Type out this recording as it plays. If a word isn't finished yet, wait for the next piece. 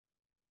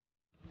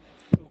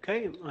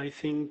Okay, I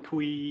think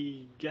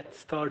we get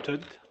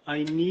started.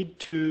 I need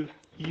to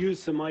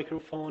use the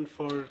microphone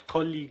for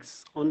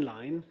colleagues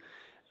online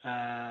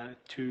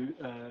to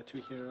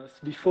hear us.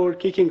 Before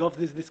kicking off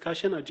this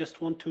discussion, I just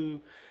want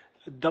to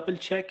double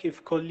check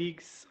if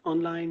colleagues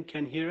online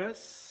can hear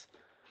us.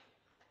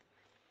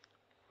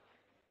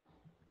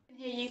 I can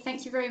hear you.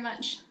 Thank you very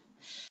much.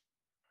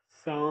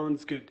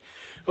 Sounds good.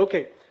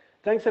 Okay,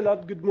 thanks a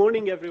lot. Good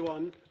morning,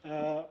 everyone.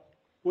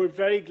 We're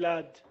very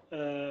glad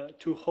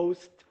to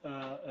host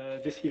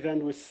this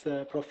event with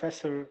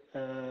Professor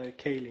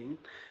Kaelin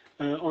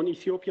on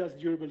Ethiopia's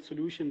Durable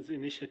Solutions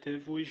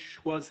Initiative, which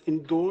was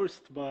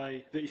endorsed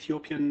by the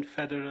Ethiopian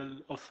federal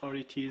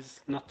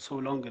authorities not so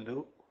long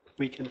ago.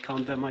 We can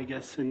count them, I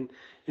guess, in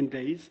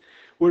days.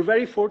 We're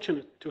very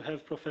fortunate to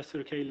have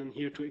Professor Kaelin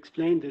here to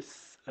explain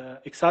this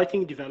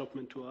exciting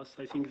development to us.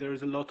 I think there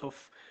is a lot of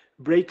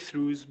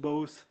breakthroughs,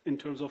 both in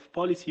terms of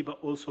policy, but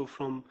also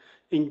from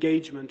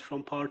engagement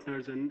from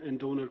partners and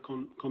donor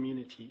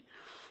community.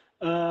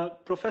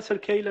 Professor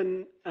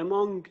Kaelin,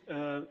 among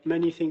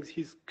many things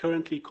he's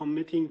currently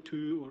committed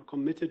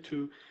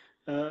to,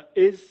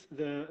 is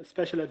the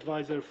special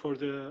advisor for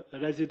the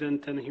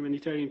resident and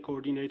humanitarian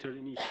coordinator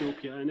in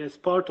Ethiopia. And as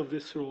part of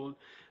this role,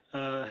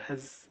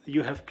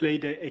 you have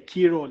played a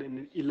key role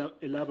in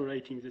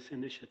elaborating this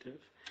initiative.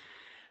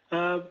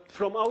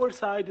 From our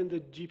side in the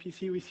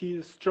GPC, we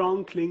see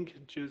strong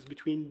linkages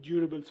between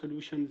durable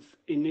solutions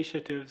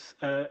initiatives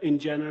in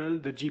general,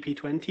 the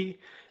GP20,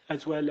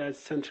 as well as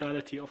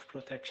centrality of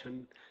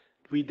protection.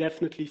 We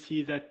definitely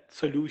see that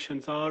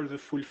solutions are the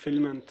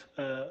fulfillment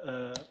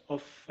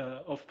of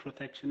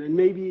protection. And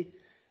maybe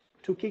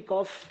to kick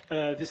off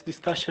this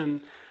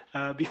discussion,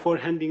 before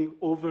handing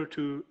over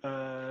to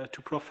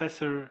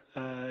Professor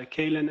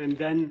Kaelin, and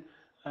then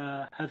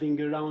having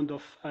a round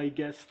of, I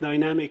guess,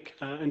 dynamic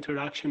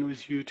interaction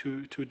with you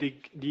to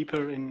dig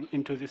deeper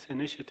into this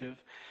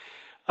initiative,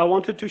 I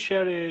wanted to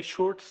share a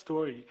short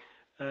story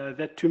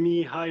that to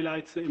me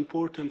highlights the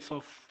importance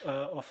of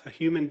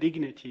human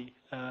dignity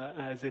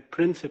as a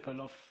principle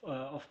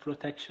of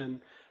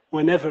protection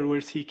whenever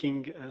we're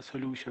seeking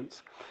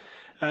solutions.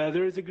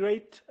 There is a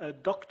great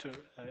doctor,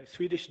 a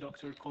Swedish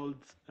doctor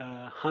called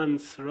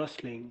Hans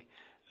Rosling.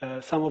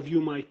 Some of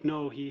you might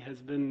know he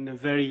has been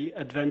very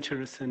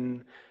adventurous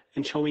in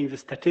showing the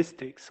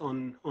statistics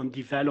on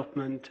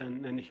development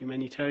and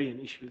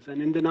humanitarian issues.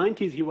 And in the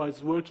 90s, he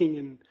was working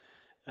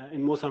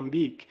in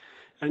Mozambique,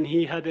 and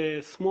he had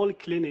a small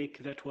clinic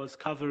that was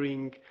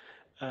covering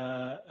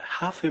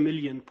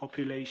 500,000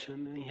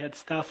 population. And he had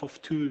staff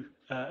of 2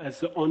 as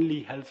the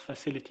only health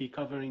facility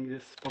covering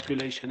this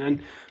population.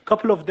 And a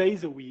couple of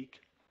days a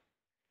week,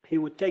 he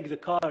would take the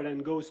car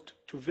and goes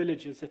to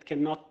villages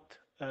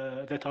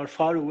that are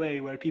far away,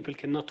 where people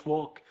cannot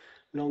walk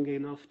long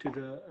enough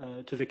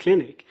to the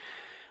clinic.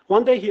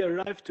 One day he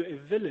arrived to a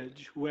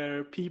village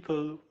where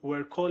people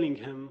were calling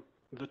him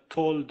the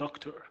tall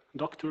doctor,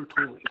 Dr.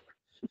 Tall.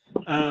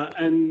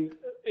 And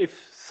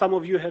if some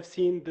of you have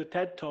seen the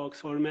TED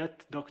Talks or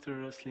met Dr.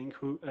 Rosling,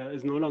 who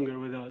is no longer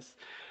with us,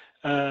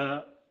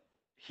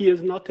 he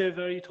is not a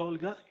very tall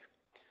guy.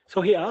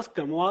 So he asked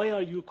them, "Why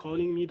are you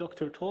calling me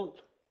Dr. Tall?"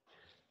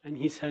 And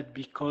he said,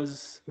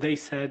 because they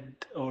said,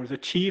 or the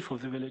chief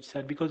of the village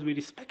said, because we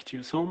respect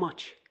you so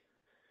much.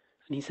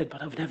 And he said,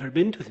 but I've never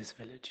been to this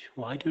village.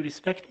 Why do you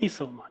respect me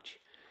so much?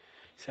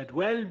 He said,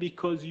 well,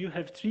 because you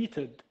have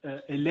treated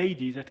a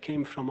lady that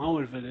came from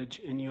our village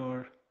in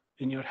your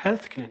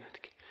health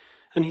clinic.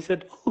 And he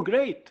said, oh,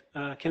 great.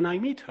 Can I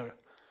meet her?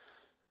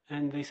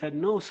 And they said,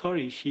 no,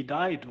 sorry, she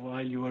died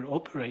while you were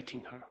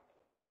operating her.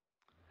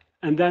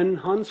 And then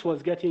Hans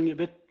was getting a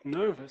bit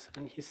nervous,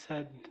 and he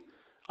said,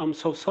 I'm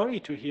so sorry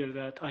to hear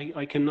that.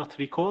 I cannot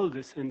recall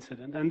this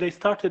incident. And they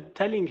started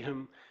telling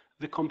him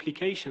the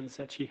complications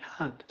that she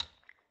had.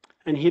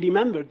 And he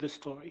remembered the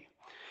story.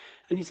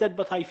 And he said,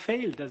 but I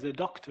failed as a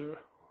doctor.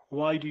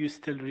 Why do you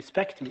still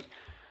respect me?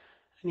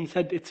 And he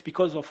said, it's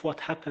because of what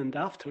happened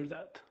after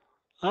that.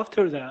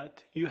 After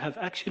that, you have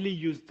actually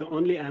used the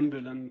only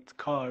ambulance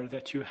car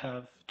that you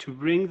have to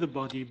bring the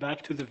body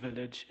back to the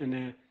village in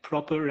a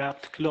proper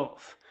wrapped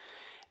cloth.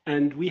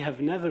 And we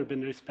have never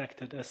been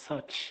respected as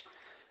such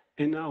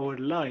in our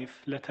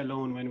life, let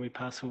alone when we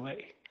pass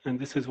away. And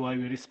this is why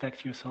we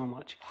respect you so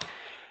much.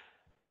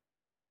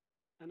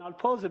 And I'll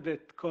pause a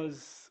bit,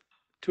 because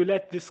to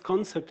let this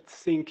concept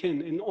sink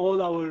in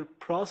all our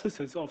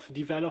processes of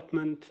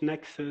development,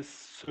 nexus,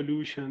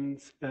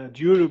 solutions,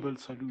 durable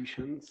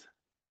solutions,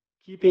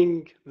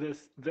 keeping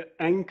the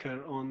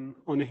anchor on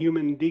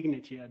human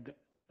dignity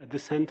at the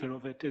center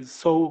of it is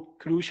so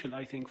crucial,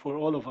 I think, for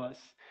all of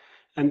us.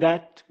 And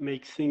that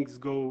makes things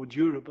go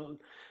durable.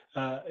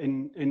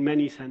 In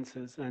many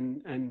senses,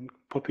 and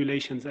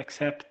populations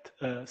accept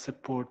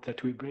support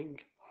that we bring.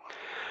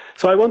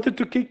 So I wanted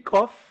to kick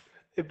off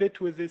a bit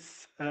with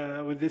this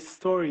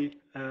story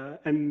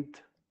and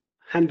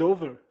hand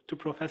over to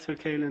Professor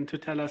Kaelin to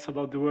tell us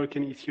about the work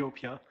in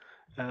Ethiopia.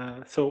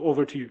 So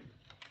over to you.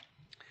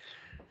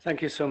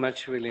 Thank you so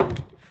much, William,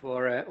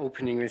 for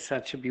opening with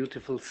such a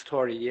beautiful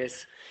story.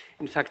 Yes,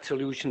 in fact,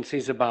 Solutions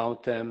is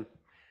about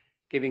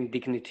giving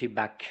dignity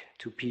back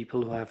to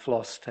people who have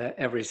lost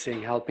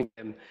everything, helping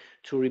them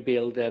to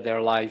rebuild their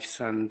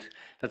lives. And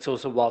that's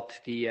also what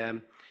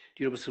the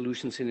Durable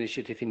Solutions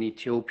Initiative in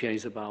Ethiopia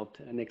is about.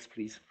 Next,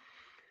 please.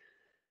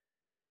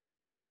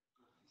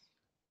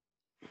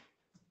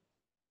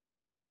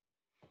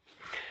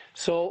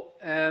 So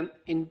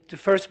in the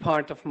first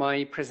part of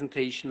my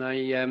presentation,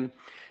 I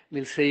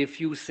will say a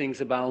few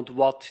things about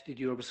what the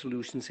Durable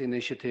Solutions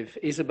Initiative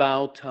is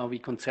about, how we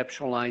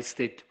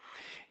conceptualized it.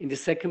 In the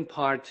second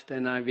part,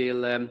 then I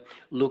will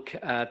look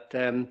at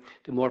the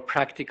more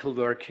practical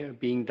work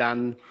being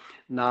done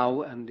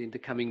now and in the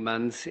coming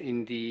months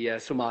in the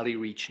Somali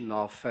region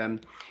of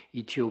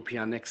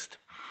Ethiopia. Next.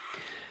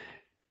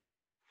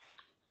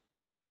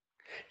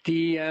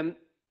 The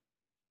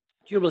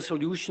Durable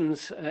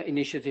Solutions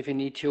Initiative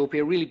in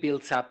Ethiopia really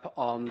builds up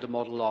on the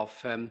model of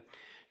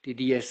the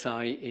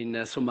DSI in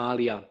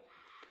Somalia,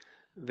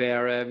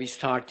 where we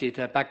started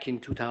back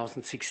in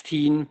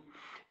 2016.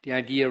 The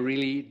idea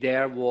really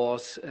there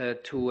was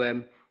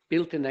to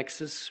build a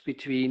nexus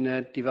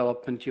between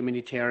development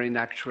humanitarian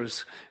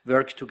actors,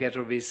 work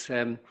together with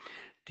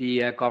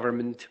the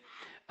government,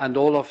 and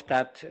all of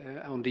that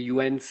on the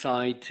UN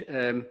side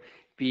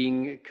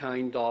being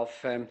kind of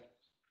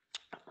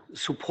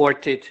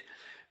supported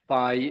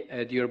by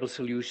a Durable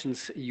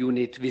Solutions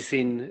unit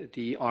within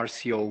the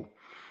RCO.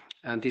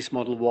 And this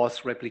model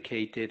was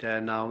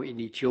replicated now in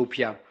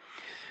Ethiopia.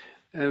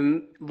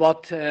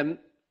 What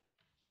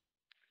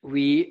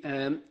we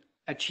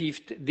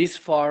achieved this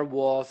far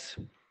was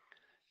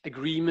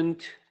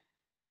agreement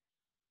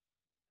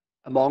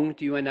among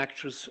the UN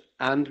actors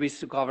and with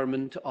the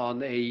government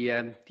on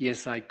a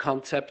DSI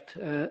concept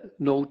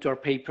note or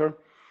paper.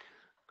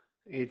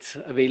 It's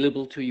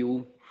available to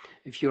you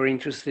if you're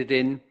interested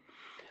in.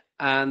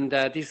 And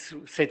this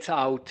sets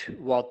out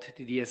what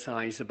the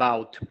DSI is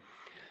about.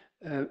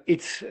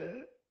 It's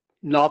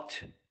not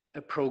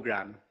a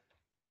program.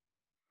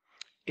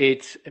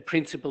 It's a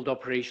principled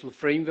operational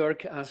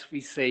framework, as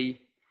we say,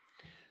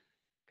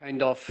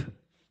 kind of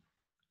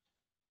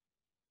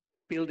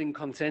building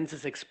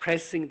consensus,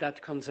 expressing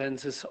that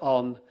consensus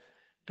on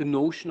the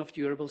notion of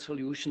durable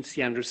solutions,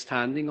 the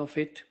understanding of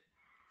it.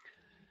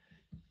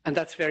 And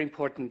that's very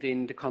important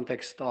in the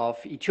context of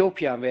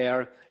Ethiopia,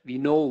 where we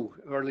know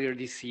earlier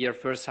this year,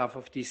 first half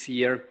of this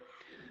year,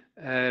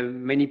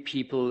 many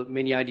people,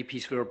 many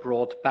IDPs were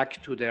brought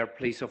back to their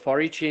place of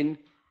origin,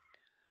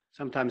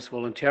 sometimes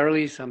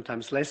voluntarily,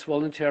 sometimes less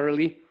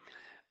voluntarily.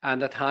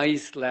 And at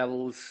highest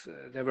levels,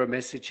 there were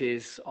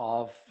messages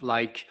of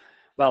like,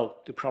 well,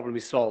 the problem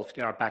is solved,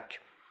 they are back.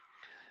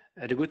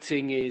 The good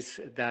thing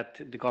is that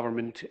the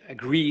government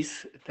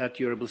agrees that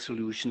durable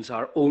solutions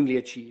are only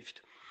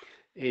achieved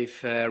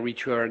if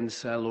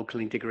returns, local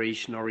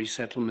integration or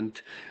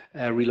resettlement,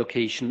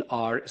 relocation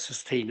are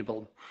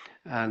sustainable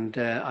and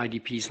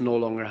IDPs no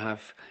longer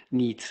have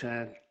needs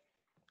that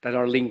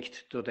are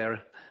linked to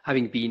their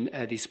having been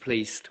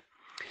displaced.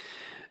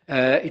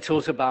 It's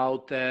also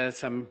about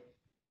some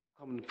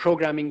common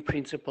programming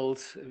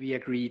principles we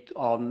agreed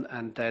on,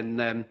 and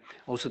then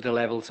also the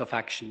levels of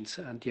actions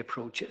and the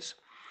approaches.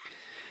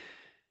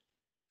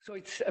 So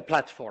it's a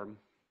platform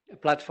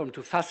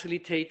to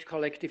facilitate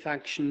collective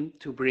action,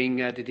 to bring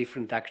the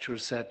different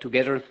actors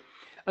together.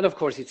 And of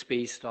course, it's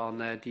based on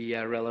the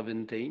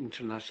relevant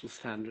international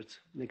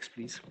standards. Next,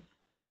 please.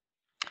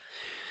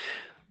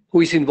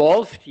 Who is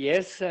involved?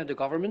 Yes, the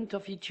government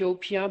of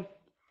Ethiopia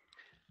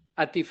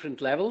at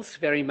different levels,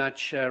 very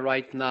much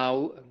right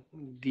now,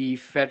 the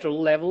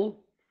federal level.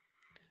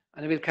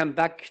 And I will come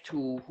back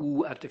to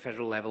who at the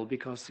federal level,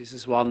 because this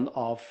is one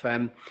of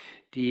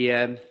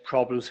the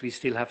problems we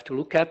still have to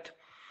look at.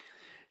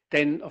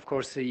 Then, of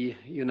course, the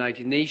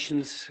United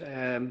Nations,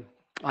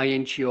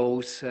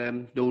 INGOs,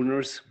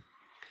 donors.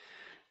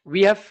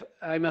 We have,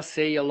 I must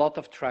say, a lot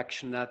of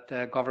traction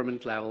at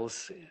government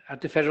levels, at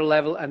the federal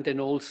level, and then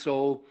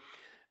also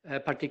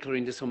particularly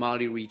in the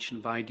Somali region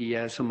by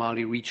the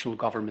Somali regional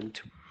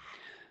government.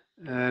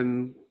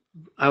 I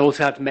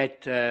also had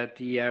met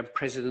the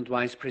president,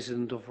 vice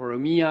president of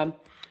Oromia,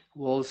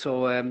 who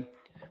also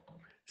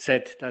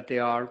said that they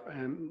are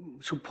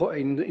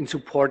in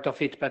support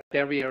of it, but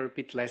there we are a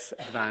bit less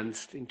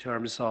advanced in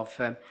terms of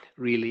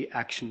really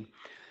action.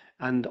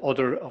 And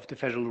other of the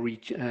federal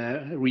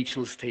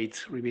regional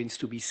states remains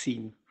to be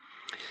seen.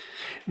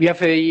 We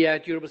have a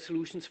durable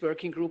solutions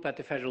working group at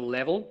the federal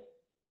level.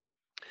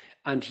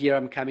 And here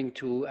I'm coming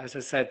to, as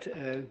I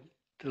said,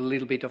 the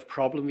little bit of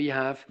problem we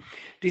have.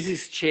 This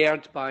is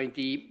chaired by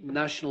the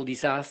National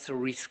Disaster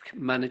Risk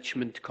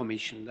Management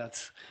Commission.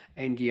 That's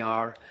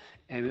NDR.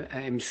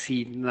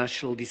 MC,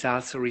 National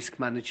Disaster Risk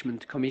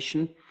Management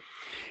Commission,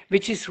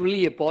 which is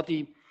really a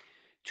body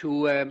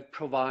to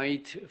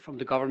provide from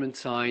the government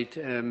side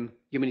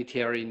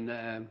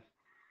humanitarian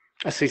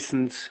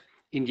assistance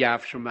in the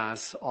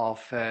aftermath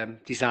of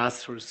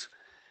disasters,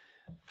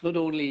 not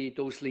only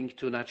those linked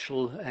to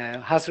natural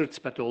hazards,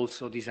 but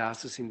also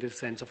disasters in the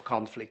sense of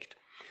conflict.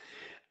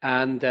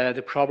 And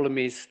the problem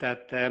is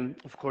that,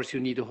 of course, you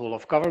need a whole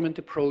of government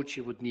approach.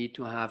 You would need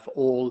to have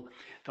all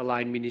the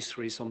line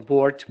ministries on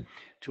board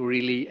to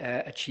really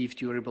achieve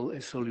durable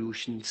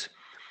solutions.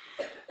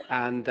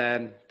 And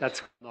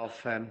that's one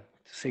of the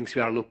things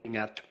we are looking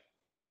at.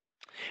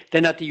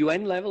 Then at the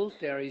UN level,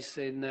 there is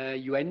a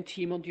UN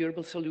team on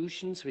durable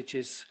solutions, which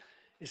is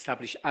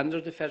established under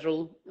the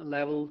federal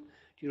level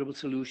durable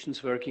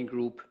solutions working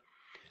group,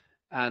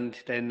 and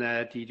then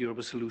the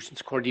durable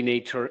solutions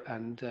coordinator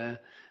and a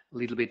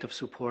little bit of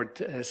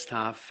support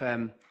staff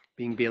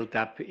being built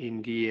up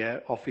in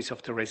the office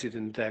of the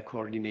resident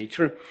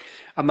coordinator.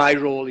 And my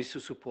role is to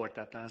support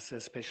that as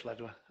a special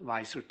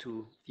advisor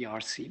to the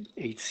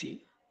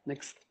RCHC.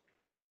 Next.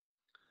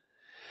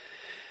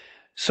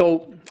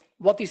 So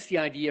what is the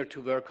idea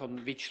to work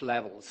on which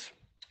levels?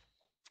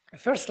 The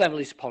first level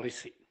is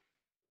policy.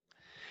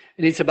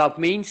 And it's about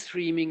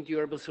mainstreaming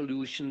durable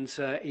solutions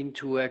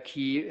into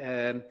key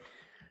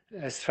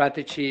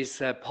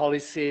strategies,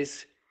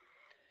 policies.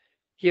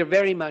 Here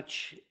very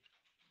much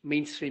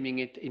mainstreaming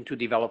it into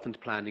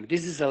development planning.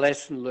 This is a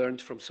lesson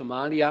learned from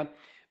Somalia.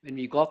 When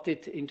we got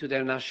it into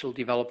their national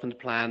development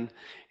plan,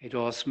 it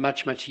was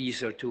much, much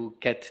easier to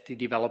get the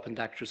development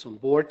actors on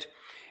board.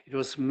 It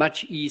was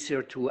much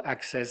easier to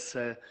access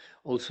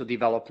also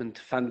development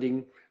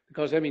funding,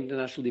 because I mean the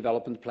National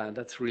Development Plan,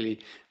 that's really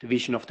the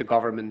vision of the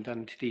government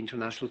and the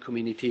international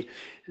community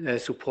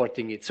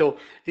supporting it. So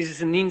this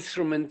is an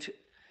instrument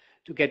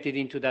to get it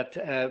into that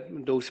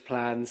those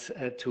plans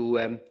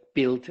to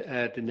build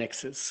the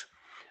nexus.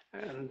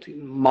 And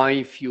in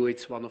my view,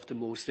 it's one of the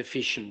most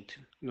efficient,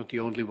 not the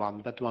only one,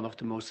 but one of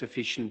the most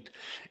efficient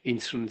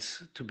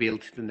instruments to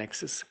build the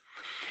nexus.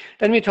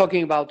 Then we're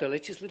talking about the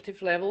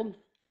legislative level.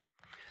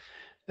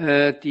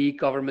 The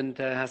government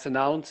has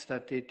announced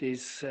that it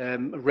is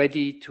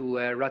ready to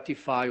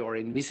ratify, or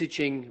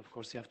envisaging, of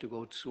course you have to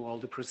go through all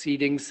the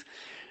proceedings,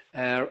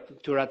 to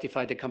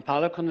ratify the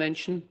Kampala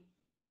Convention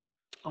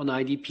on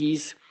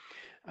IDPs.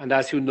 And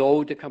as you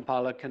know, the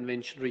Kampala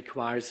Convention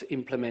requires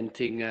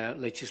implementing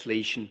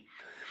legislation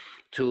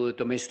to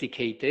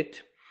domesticate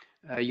it.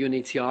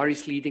 UNHCR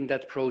is leading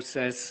that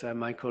process.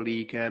 My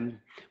colleague,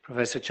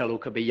 Professor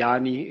Chaloka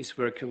Beyani, is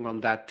working on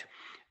that.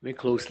 We're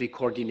closely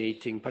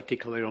coordinating,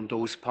 particularly on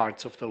those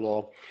parts of the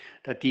law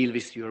that deal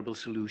with durable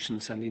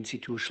solutions and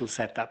institutional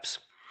setups.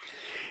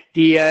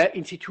 The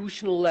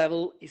institutional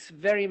level is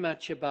very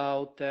much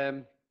about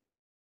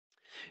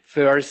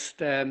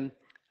first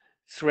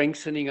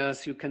strengthening,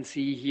 as you can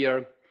see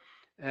here,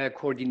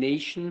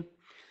 coordination.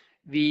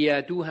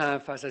 We do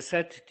have, as I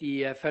said,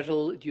 the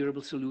Federal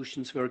Durable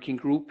Solutions Working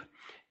Group.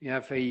 We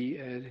have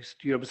a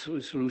Durable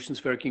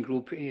Solutions Working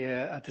Group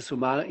in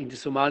the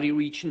Somali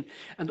region,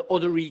 and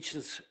other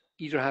regions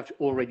either have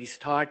already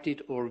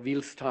started or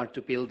will start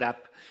to build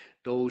up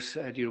those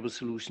Durable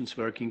Solutions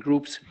Working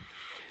Groups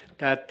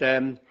that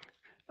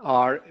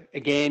are,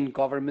 again,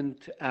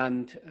 government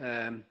and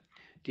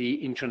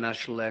the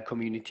international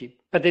community.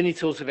 But then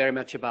it's also very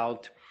much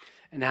about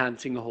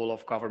enhancing a whole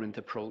of government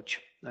approach.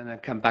 And I'll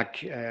come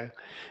back a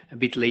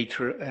bit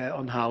later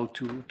on how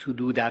to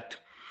do that.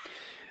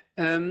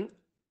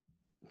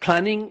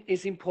 Planning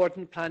is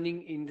important,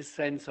 planning in the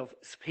sense of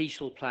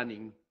spatial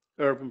planning,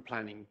 urban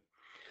planning,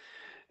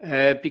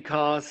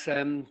 because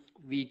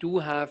we do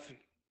have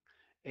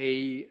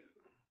a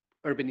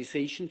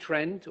urbanization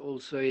trend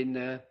also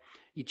in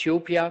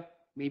Ethiopia,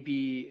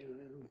 maybe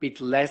a bit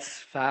less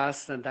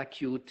fast and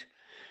acute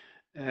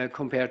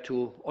compared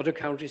to other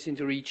countries in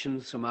the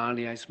region.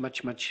 Somalia is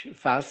much, much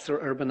faster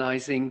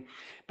urbanizing,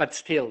 but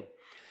still.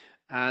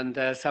 And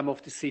some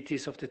of the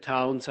cities, of the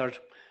towns are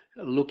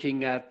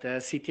looking at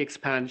city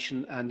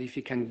expansion, and if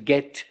you can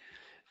get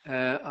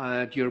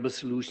durable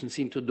solutions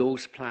into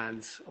those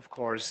plans, of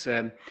course,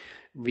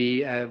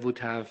 we would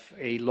have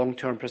a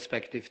long-term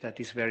perspective that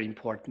is very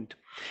important.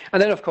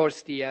 And then, of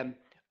course, the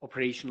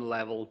operational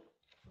level.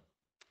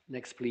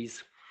 Next,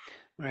 please,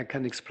 where I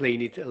can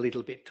explain it a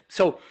little bit.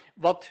 So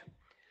what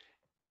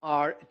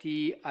are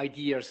the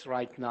ideas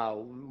right now?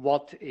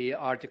 What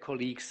are the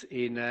colleagues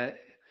in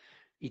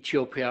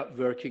Ethiopia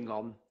working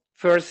on?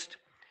 First,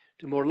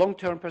 the more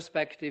long-term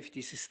perspective,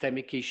 the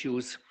systemic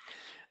issues,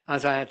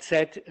 as I had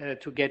said,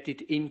 to get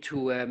it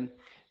into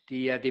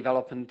the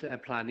development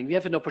planning. We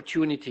have an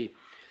opportunity.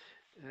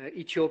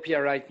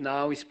 Ethiopia right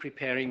now is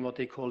preparing what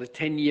they call a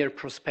 10-year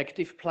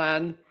prospective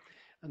plan.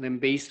 And then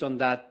based on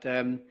that,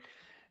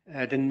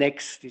 the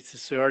next, it's a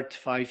third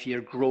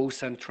 5-year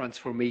growth and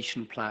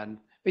transformation plan,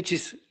 which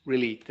is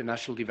really the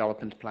National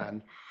Development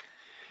Plan.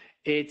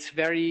 It's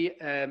very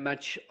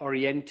much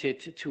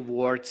oriented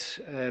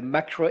towards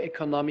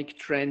macroeconomic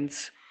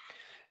trends.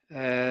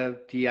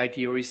 The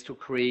idea is to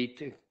create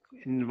an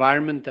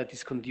environment that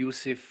is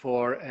conducive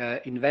for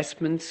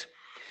investments.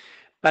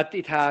 But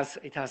it has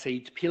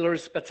 8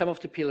 pillars, but some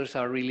of the pillars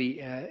are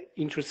really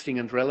interesting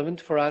and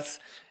relevant for us.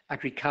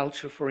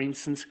 Agriculture, for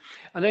instance.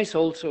 And there's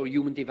also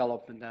human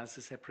development as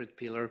a separate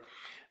pillar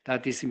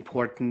that is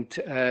important,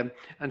 and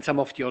some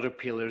of the other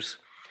pillars.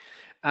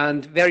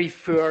 And very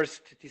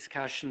first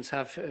discussions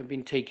have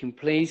been taking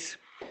place.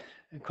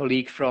 A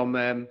colleague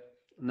from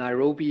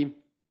Nairobi,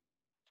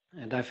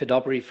 and David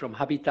Aubrey from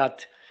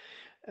Habitat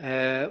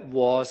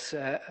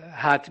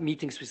had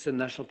meetings with the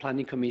National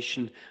Planning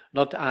Commission,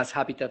 not as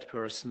Habitat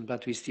person,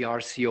 but with the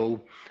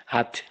RCO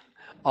hat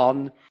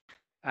on.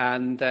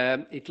 And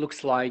it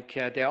looks like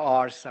there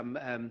are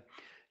some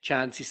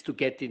chances to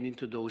get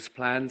into those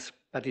plans,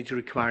 but it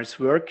requires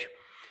work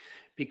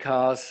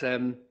because,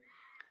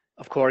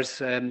 of course,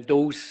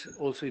 those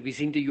also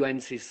within the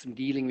UN system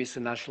dealing with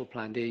the national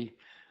plan,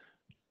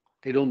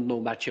 they don't know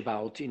much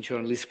about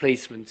internal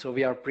displacement. So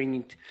we are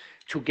bringing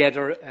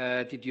together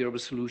the Durable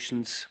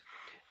Solutions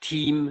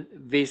team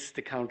with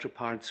the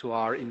counterparts who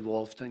are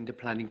involved in the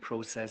planning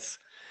process.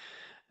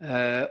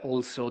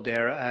 Also,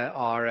 there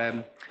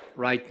are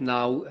right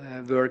now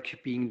work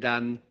being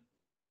done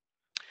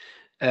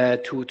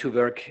to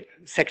work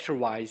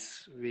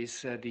sector-wise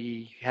with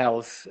the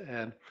health,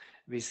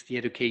 with the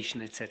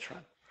education,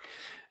 etc.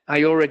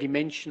 I already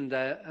mentioned,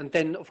 and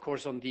then of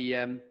course on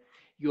the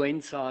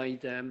UN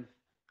side,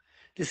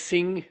 the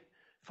thing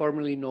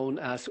formerly known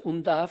as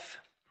UNDAF,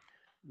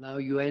 now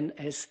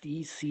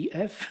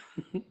UNSDCF,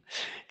 the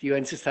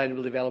UN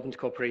Sustainable Development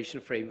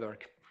Cooperation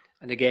Framework.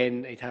 And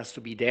again, it has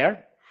to be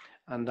there.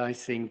 And I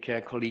think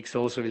colleagues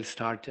also will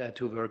start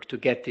to work to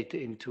get it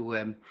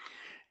into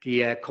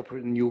the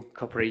new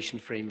cooperation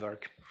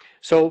framework.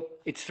 So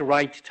it's the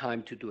right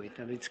time to do it.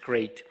 And it's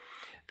great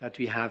that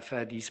we have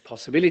these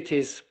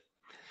possibilities.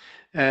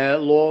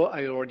 Law,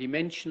 I already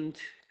mentioned,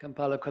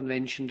 Kampala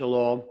Convention, the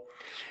law.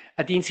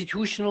 At the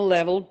institutional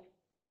level,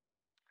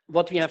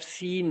 what we have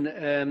seen,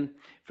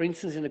 for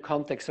instance, in the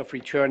context of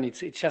return, it's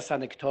just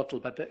anecdotal,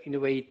 but in a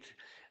way it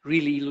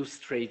really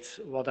illustrates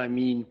what I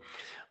mean.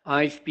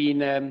 I've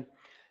been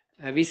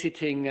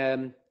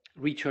visiting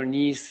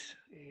returnees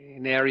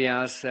in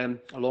areas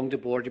along the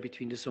border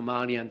between the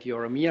Somalia and the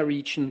Oromia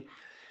region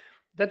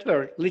that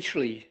were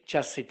literally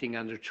just sitting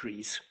under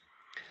trees.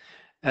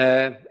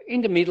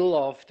 In the middle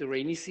of the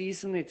rainy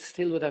season, it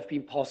still would have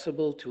been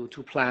possible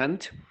to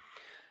plant.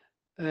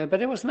 But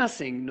there was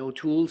nothing, no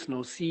tools,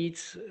 no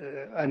seeds,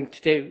 and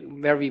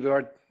where we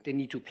were, they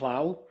need to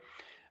plow.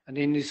 And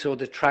then you saw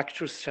the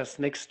tractors just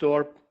next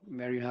door,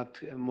 where you had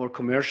more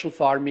commercial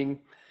farming.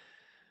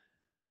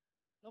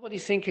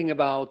 Nobody's thinking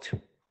about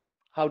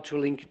how to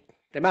link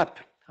them up,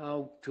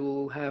 how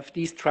to have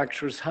these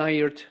tractors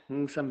hired,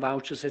 some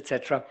vouchers,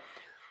 etc.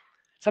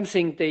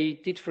 Something they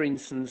did, for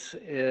instance,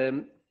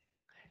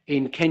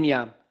 in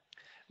Kenya,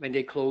 when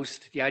they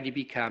closed the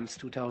IDP camps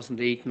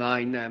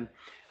 2008-9,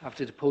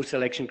 after the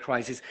post-election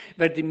crisis,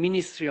 where the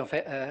Ministry of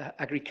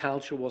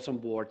Agriculture was on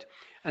board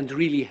and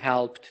really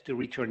helped the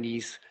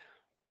returnees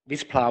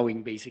with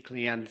plowing,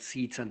 basically, and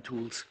seeds and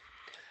tools.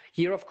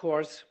 Here, of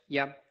course,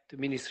 yeah, the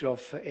Ministry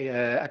of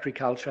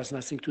Agriculture has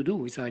nothing to do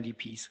with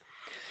IDPs.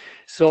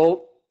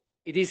 So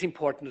it is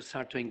important to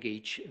start to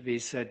engage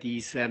with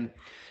these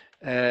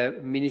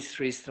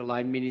ministries, the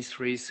line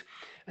ministries.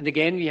 And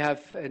again, we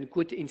have a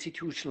good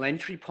institutional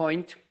entry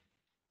point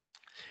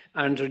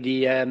under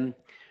the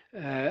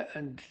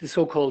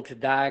so-called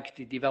DAG,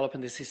 the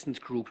Development Assistance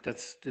Group,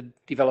 that's the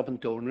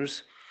development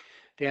donors.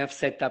 They have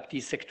set up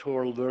these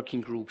sectoral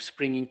working groups,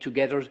 bringing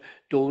together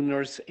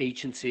donors,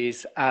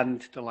 agencies,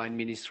 and the line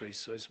ministries.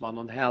 So it's one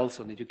on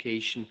health, on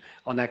education,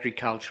 on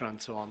agriculture,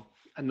 and so on.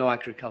 And no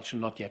agriculture,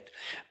 not yet,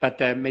 but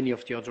many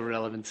of the other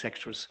relevant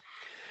sectors.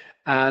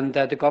 And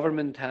the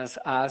government has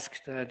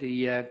asked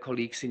the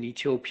colleagues in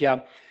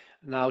Ethiopia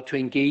now to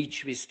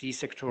engage with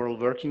these sectoral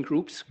working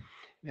groups.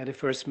 We had a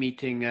first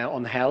meeting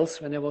on health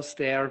when I was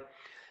there,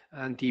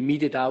 and the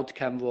immediate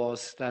outcome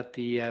was that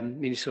the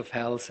Minister of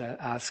Health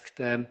asked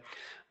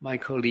my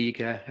colleague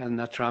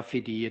Helena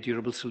Trafi, the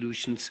Durable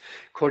Solutions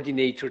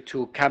coordinator,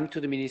 to come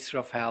to the Minister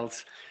of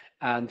Health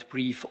and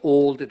brief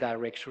all the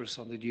directors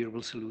on the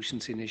Durable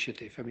Solutions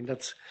initiative. I mean,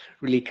 that's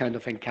really kind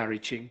of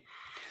encouraging.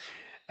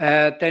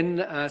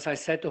 Then, as I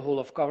said, the whole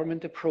of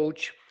government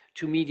approach,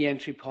 to me, the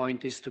entry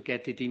point is to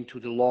get it into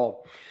the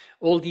law.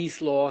 All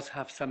these laws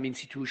have some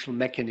institutional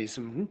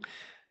mechanism.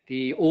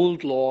 The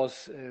old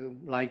laws,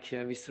 like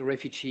with the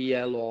refugee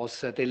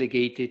laws,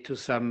 delegated to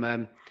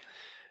some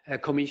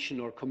commission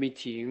or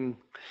committee,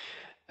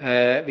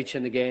 which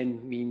then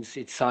again means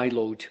it's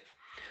siloed.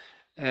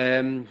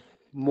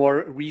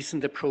 More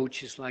recent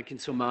approaches, like in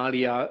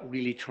Somalia,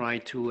 really try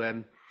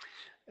to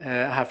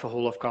have a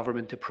whole of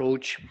government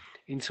approach.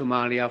 In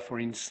Somalia, for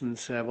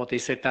instance, what they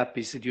set up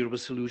is the Durable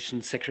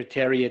Solutions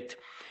Secretariat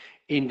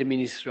in the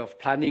Ministry of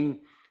Planning.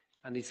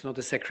 And it's not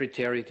a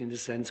secretariat in the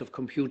sense of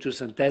computers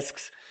and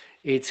desks.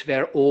 It's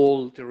where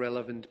all the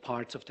relevant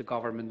parts of the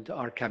government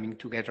are coming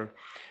together.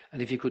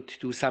 And if you could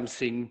do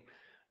something,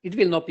 it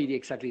will not be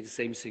exactly the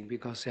same thing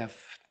because you have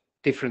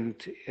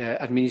different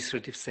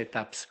administrative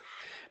setups.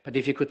 But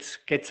if you could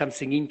get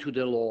something into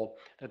the law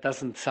that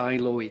doesn't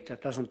silo it,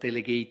 that doesn't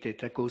delegate it,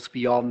 that goes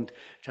beyond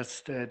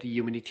just the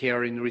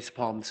humanitarian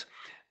response,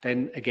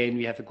 then again,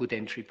 we have a good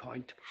entry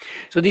point.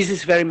 So this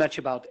is very much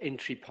about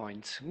entry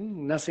points.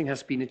 Nothing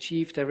has been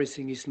achieved,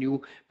 everything is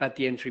new, but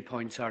the entry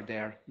points are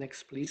there.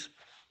 Next, please.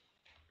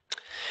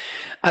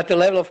 At the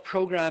level of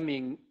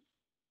programming,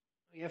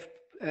 we have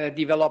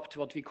developed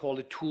what we call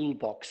a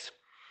toolbox,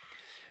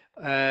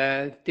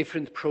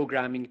 different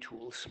programming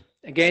tools.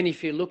 Again,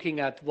 if you're looking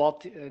at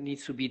what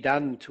needs to be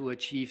done to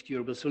achieve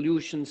durable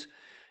solutions,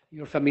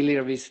 you're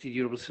familiar with the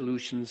durable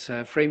solutions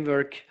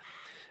framework,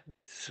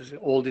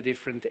 all the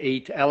different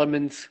 8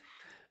 elements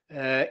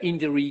in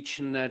the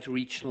region, the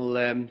Regional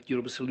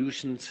Durable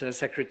Solutions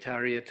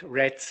Secretariat,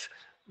 REDS,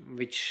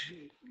 which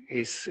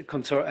is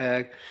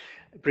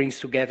brings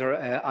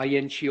together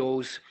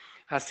INGOs,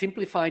 has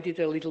simplified it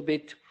a little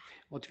bit.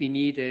 What we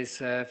need is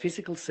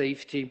physical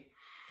safety.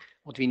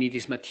 What we need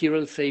is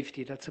material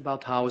safety. That's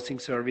about housing,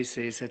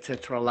 services,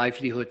 etc.,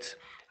 livelihoods,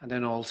 and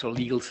then also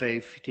legal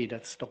safety.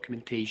 That's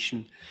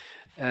documentation,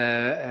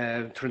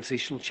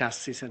 transitional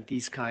justice, and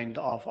these kind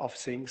of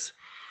things.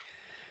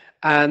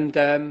 And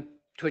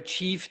to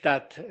achieve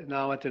that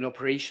now at an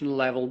operational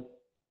level,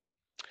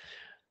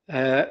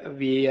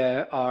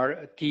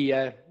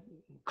 the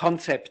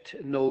concept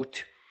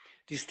note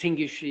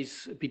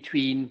distinguishes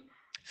between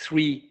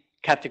 3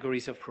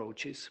 categories of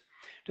approaches.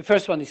 The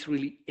first one is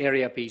really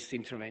area-based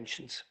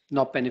interventions,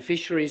 not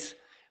beneficiaries,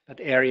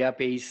 but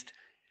area-based.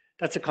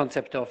 That's a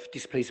concept of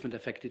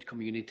displacement-affected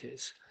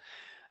communities.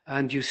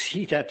 And you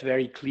see that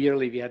very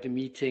clearly. We had a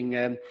meeting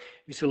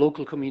with the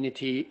local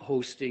community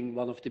hosting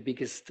one of the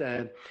biggest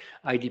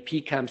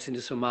IDP camps in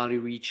the Somali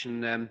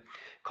region,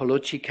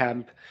 Kolochi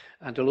camp.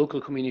 And the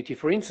local community,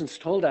 for instance,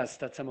 told us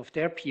that some of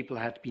their people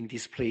had been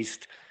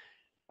displaced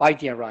by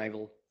the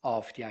arrival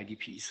of the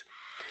IDPs.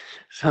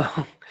 So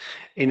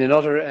in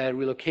another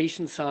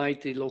relocation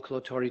site, the local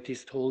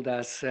authorities told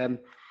us,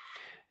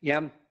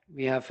 yeah,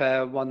 we have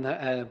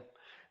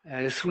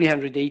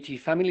 380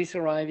 families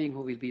arriving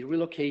who will be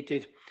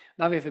relocated.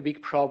 Now we have a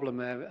big problem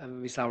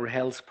with our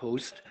health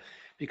post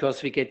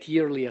because we get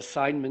yearly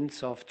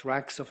assignments of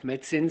drugs, of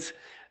medicines,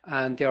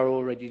 and they are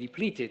already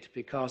depleted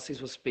because this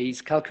was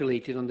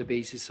calculated on the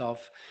basis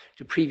of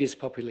the previous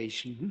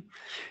population.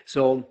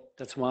 So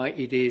that's why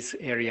it is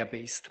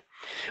area-based.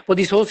 What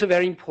is also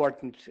very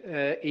important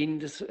in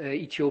this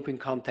Ethiopian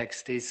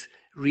context is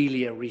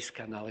really a risk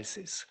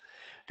analysis.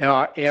 There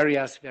are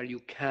areas where you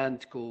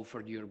can't go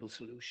for durable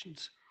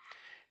solutions.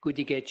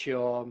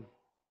 Gudigetio,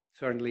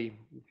 certainly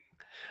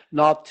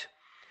not.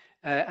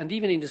 And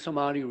even in the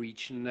Somali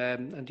region,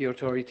 and the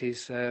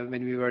authorities,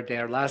 when we were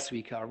there last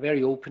week, are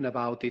very open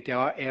about it. There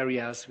are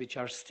areas which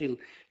are still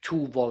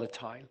too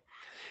volatile.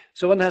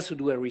 So one has to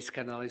do a risk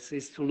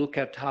analysis to look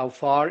at how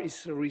far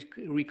is the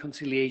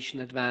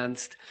reconciliation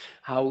advanced,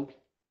 how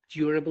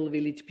durable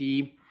will it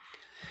be.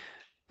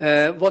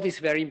 What is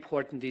very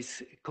important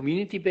is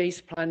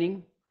community-based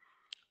planning.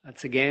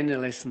 That's again a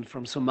lesson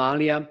from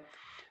Somalia,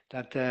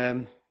 that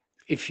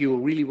if you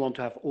really want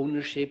to have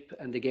ownership,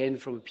 and again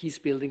from a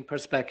peace-building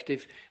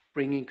perspective,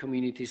 bringing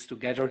communities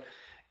together,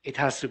 it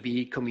has to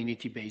be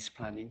community-based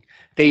planning.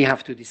 They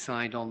have to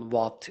decide on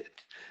what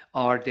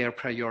are their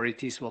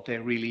priorities, what they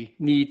really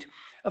need.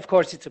 Of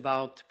course, it's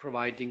about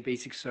providing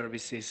basic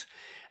services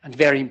and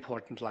very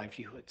important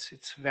livelihoods.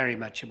 It's very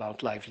much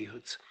about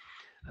livelihoods.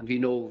 And we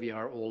know we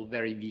are all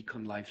very weak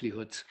on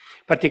livelihoods,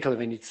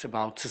 particularly when it's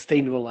about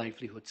sustainable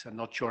livelihoods and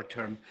not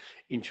short-term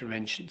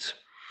interventions.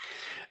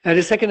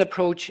 The second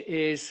approach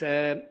is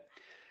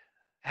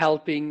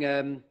helping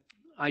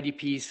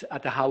IDPs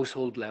at the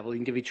household level,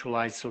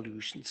 individualized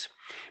solutions.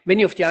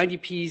 Many of the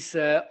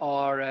IDPs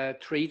are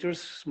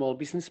traders, small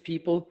business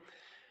people.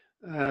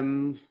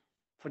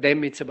 For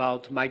them, it's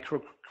about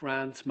micro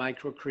grants,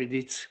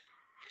 microcredits.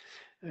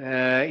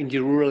 In the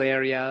rural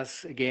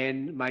areas,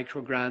 again,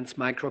 micro grants,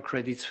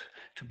 microcredits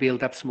to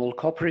build up small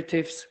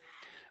cooperatives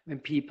when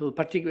people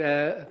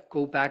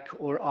go back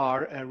or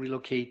are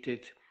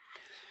relocated,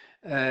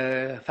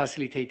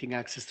 facilitating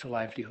access to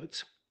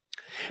livelihoods.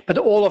 But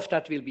all of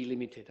that will be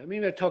limited. I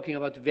mean, we're talking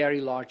about very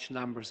large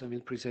numbers, and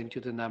we'll present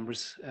you the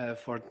numbers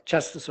for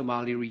just the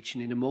Somali region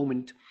in a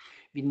moment.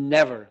 We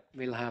never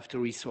will have the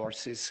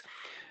resources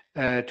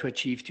to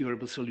achieve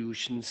durable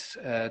solutions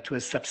to a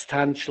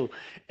substantial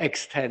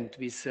extent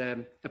with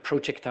a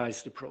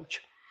projectized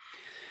approach.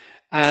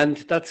 And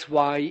that's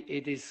why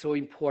it is so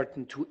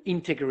important to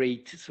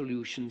integrate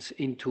solutions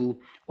into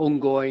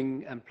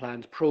ongoing and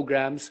planned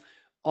programs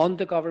on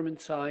the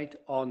government side,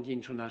 on the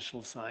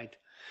international side.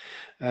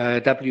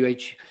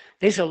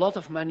 There's a lot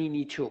of money in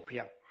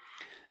Ethiopia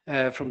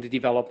from the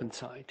development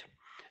side.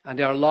 And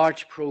there are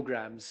large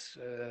programs.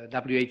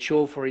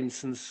 WHO, for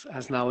instance,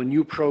 has now a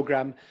new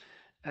program,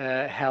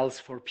 Health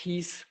for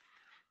Peace,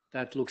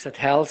 that looks at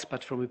health,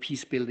 but from a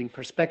peace-building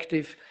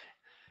perspective.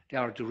 There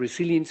are the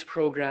resilience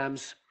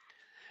programs.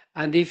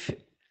 And if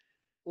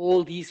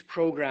all these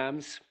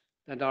programs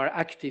that are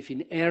active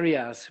in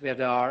areas where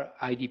there are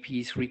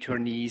IDPs,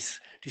 returnees,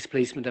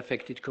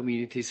 displacement-affected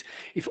communities,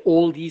 if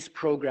all these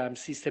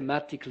programs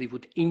systematically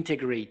would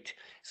integrate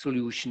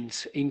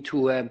solutions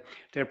into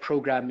their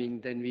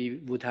programming, then we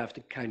would have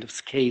the kind of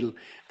scale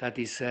that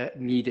is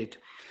needed.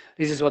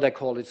 This is what I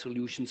call a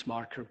solutions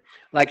marker,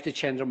 like the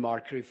gender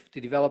marker. If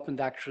the development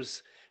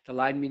actors, the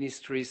line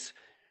ministries,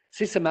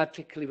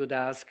 systematically would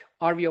ask,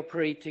 are we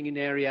operating in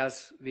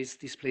areas with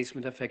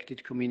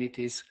displacement-affected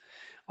communities?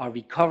 Are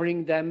we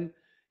covering them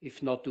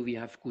If not, do we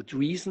have good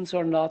reasons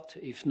or not?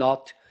 If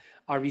not,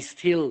 are we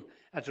still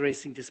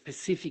addressing the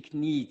specific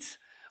needs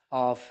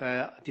of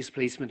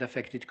displacement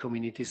affected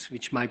communities,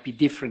 which might be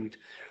different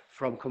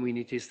from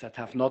communities that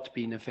have not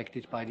been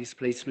affected by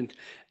displacement?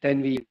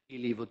 Then we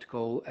really would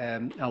go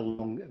a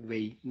long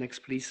way. Next,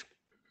 please.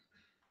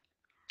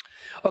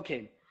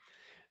 Okay.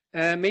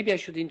 Maybe I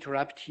should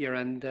interrupt here,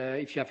 and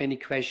if you have any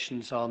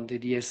questions on the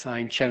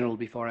DSI in general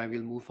before I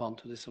will move on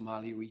to the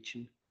Somali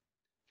region.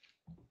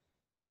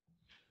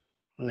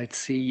 Let's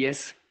see,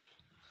 yes.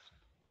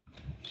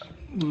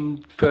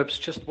 Perhaps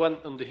just one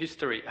on the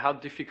history. How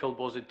difficult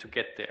was it to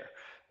get there?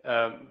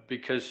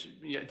 Because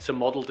it's a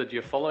model that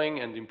you're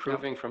following and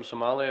improving from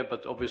Somalia,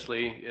 but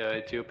obviously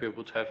Ethiopia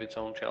would have its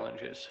own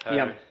challenges.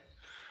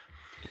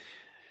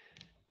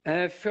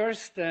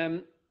 First,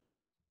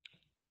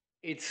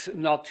 it's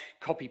not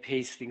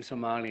copy-pasting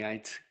Somalia.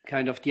 It's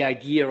kind of the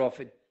idea of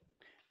a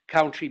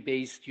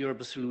country-based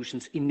durable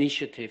solutions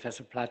initiative as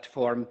a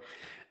platform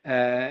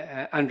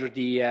under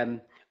the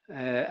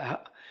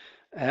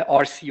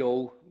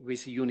RCO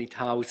with a unit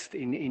housed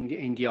in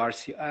the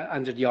RCO,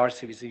 under the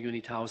RCO with a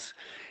unit house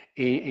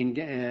in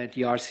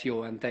the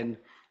RCO, and then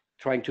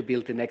trying to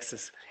build the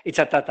nexus. It's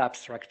at that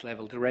abstract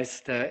level. The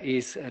rest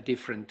is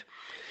different.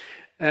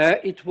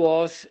 It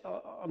was,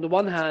 on the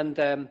one hand,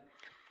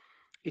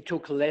 it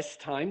took less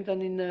time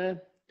than in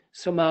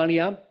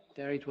Somalia.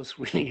 There it was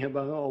really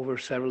about over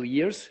several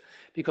years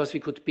because we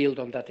could build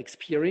on that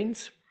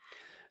experience.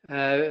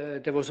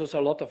 There was also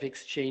a lot of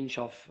exchange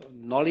of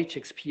knowledge,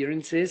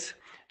 experiences.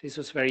 This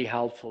was very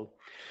helpful.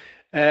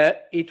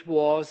 It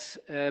was,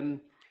 in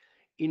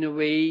a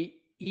way,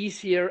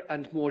 easier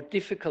and more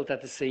difficult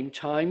at the same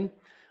time,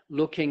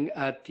 looking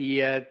at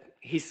the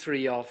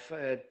history of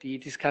the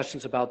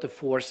discussions about the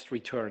forced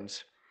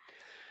returns.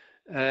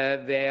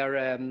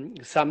 Where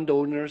some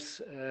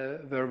donors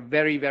were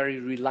very, very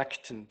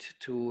reluctant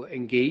to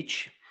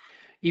engage,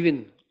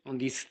 even on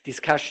this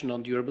discussion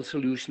on durable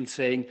solutions,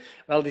 saying,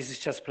 well, this is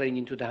just playing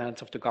into the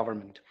hands of the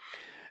government,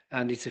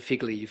 and it's a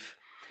fig leaf.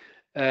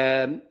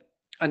 And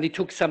it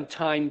took some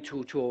time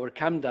to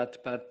overcome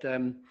that, but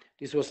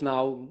this was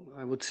now,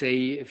 I would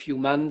say, a few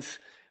months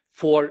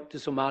for the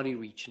Somali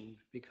region,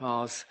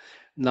 because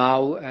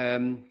now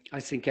I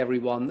think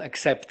everyone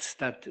accepts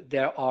that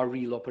there are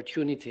real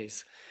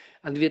opportunities.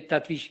 And with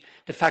that,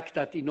 the fact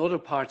that in other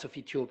parts of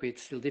Ethiopia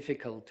it's still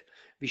difficult,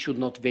 we should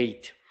not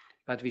wait,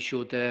 but we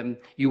should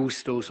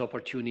use those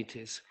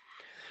opportunities.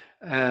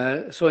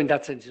 So in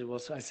that sense, it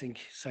was, I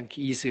think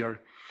easier.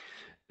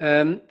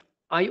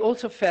 I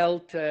also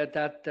felt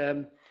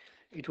that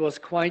it was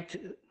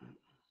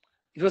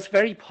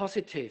very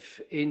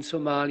positive in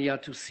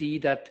Somalia to see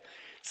that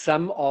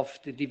some of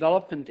the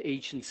development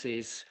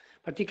agencies,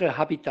 particularly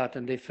Habitat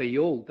and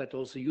FAO, but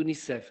also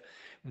UNICEF,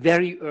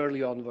 very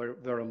early on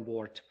were on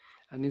board.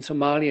 And in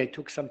Somalia, it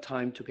took some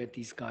time to get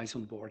these guys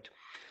on board.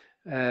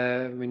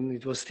 When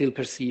it was still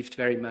perceived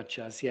very much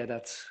as,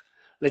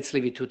 let's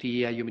leave it to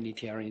the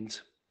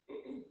humanitarians.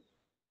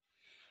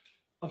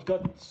 I've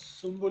got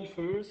Sumbul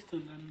first,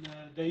 and then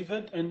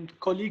David, and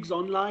colleagues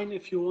online.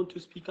 If you want to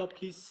speak up,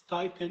 please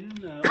type in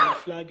or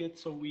flag it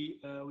so we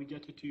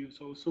get it to you.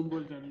 So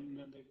Sumbul, then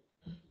David.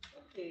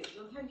 Okay,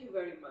 well, thank you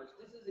very much.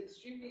 This is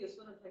extremely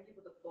useful, and thank you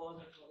for the pause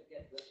and for the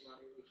get this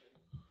money region.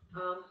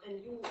 And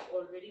you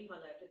already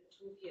highlighted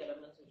two key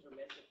elements which were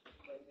mentioned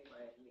by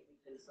my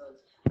concerns.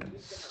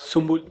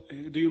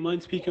 Sumbul, do you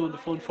mind speaking on the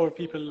phone for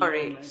people?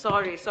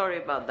 Sorry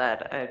about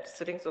that. I'm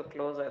sitting so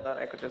close, I thought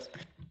I could just.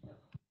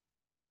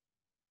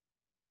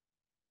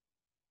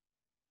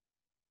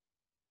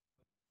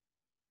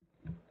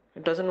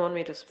 It doesn't want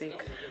me to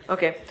speak.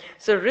 Okay,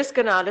 so risk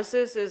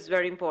analysis is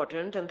very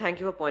important, and thank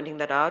you for pointing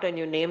that out. And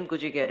you named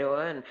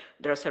Gujigedo, and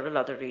there are several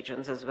other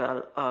regions as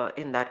well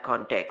in that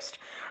context.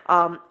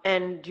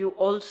 And you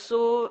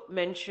also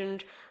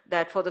mentioned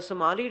that for the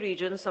Somali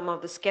region, some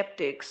of the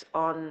skeptics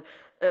on,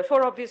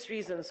 for obvious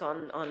reasons,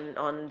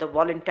 on the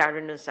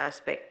voluntariness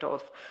aspect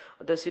of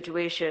the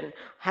situation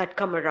had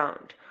come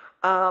around.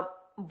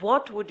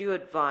 What would you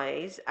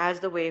advise as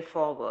the way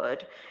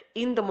forward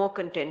in the more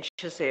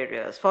contentious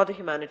areas for the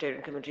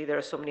humanitarian community? There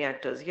are so many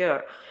actors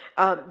here,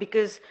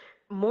 because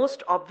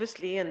most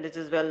obviously, and this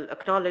is well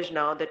acknowledged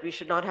now, that we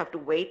should not have to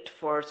wait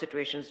for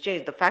situations to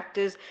change. The fact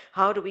is,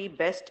 how do we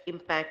best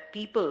impact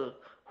people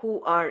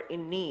who are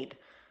in need?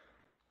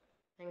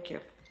 Thank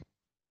you.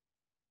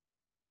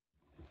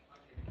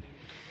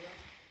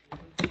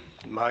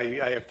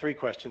 I have three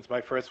questions.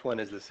 My first one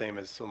is the same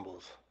as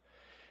Sumbul's.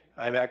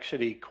 I'm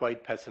actually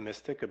quite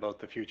pessimistic about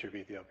the future of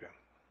Ethiopia.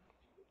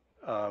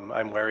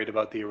 I'm worried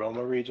about the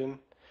Oromo region.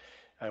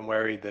 I'm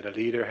worried that a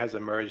leader has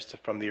emerged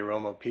from the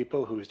Oromo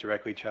people who is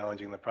directly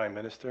challenging the Prime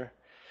Minister.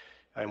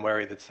 I'm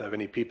worried that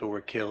 70 people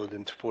were killed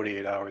in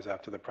 48 hours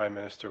after the Prime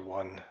Minister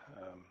won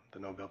the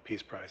Nobel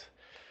Peace Prize.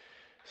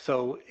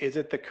 So is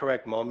it the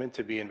correct moment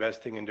to be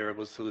investing in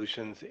durable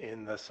solutions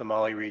in the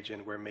Somali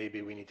region, where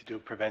maybe we need to do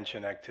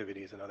prevention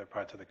activities in other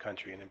parts of the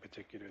country, and in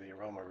particular the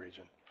Oromo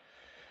region?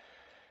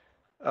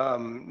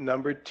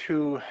 Number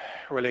two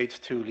relates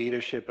to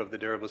leadership of the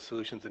Durable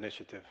Solutions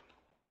Initiative.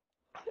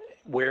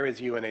 where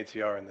is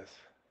UNHCR in this?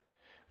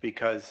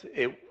 Because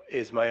it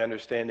is my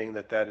understanding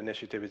that that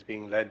initiative is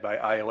being led by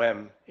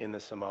IOM in the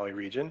Somali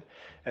region,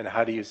 and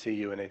how do you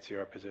see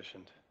UNHCR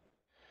positioned?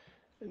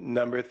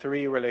 Number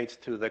 3 relates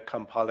to the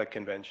Kampala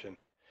Convention.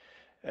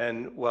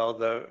 And while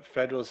the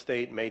federal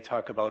state may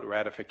talk about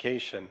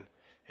ratification,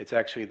 it's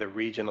actually the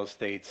regional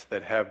states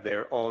that have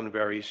their own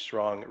very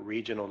strong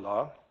regional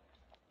law,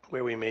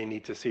 where we may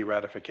need to see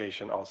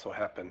ratification also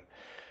happen.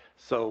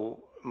 So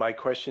my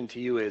question to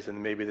you is,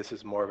 and maybe this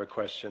is more of a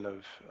question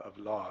of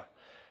law,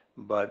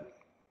 but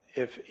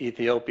if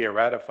Ethiopia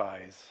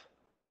ratifies,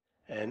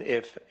 and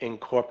if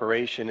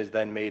incorporation is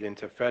then made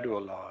into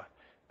federal law,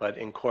 but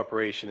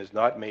incorporation is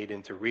not made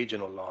into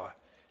regional law,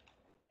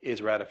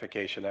 is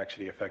ratification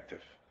actually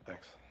effective?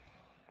 Thanks.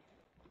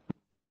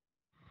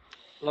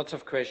 Lots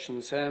of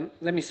questions.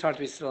 Let me start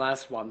with the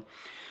last one.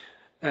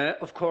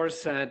 Of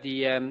course,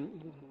 the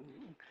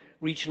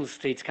regional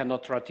states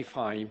cannot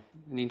ratify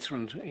an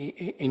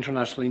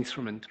international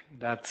instrument.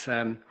 That's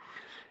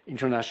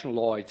international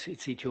law.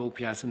 It's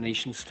Ethiopia as a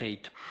nation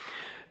state.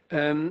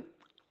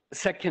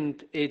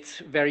 Second, it's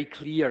very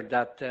clear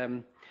that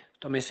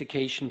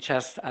domestication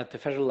just at the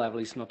federal level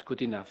is not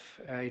good enough.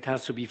 It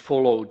has to be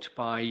followed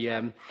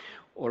by,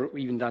 or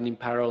even done in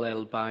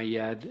parallel by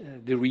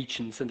the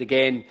regions. And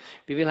again,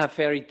 we will have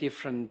very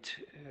different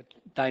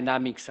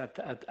dynamics at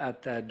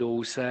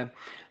those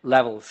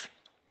levels.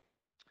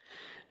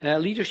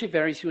 Leadership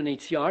varies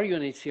UNHCR.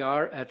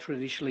 UNHCR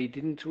traditionally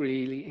didn't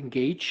really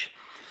engage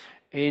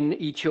in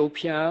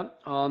Ethiopia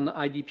on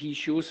IDP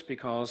issues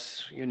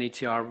because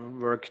UNHCR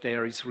work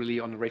there is really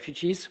on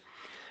refugees.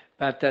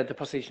 But the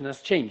position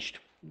has changed.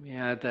 We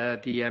had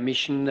the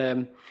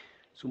mission,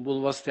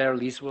 Sumbul was there,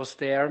 Liz was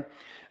there,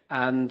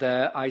 and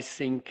I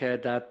think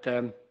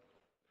that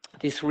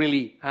this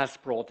really has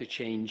brought a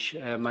change.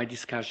 My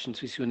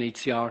discussions with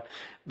UNHCR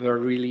were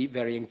really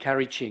very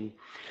encouraging.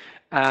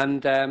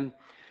 And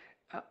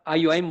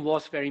IOM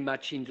was very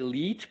much in the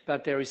lead,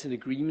 but there is an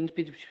agreement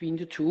between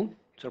the two,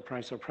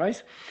 surprise,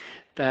 surprise,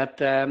 that,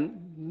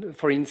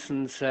 for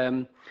instance,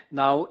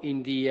 now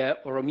in the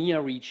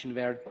Oromia region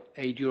where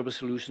a Durable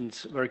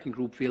Solutions Working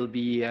Group will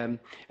be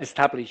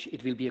established,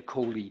 it will be a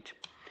co-lead.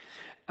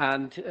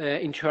 And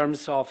in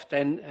terms of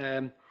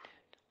then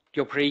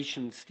the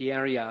operations, the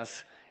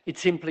areas,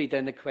 it's simply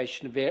then a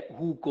question of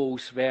who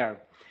goes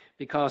where,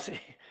 because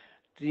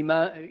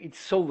it's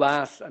so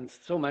vast and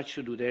so much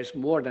to do. There's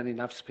more than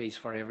enough space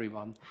for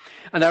everyone.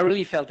 And I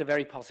really felt a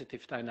very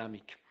positive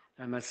dynamic,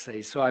 I must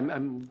say. So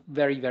I'm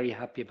very, very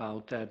happy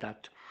about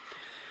that.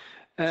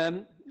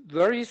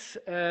 Worries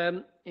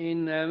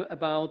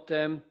about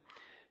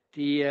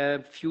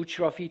the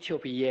future of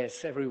Ethiopia,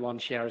 yes, everyone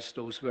shares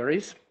those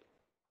worries.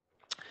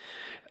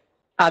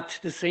 At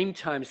the same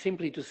time,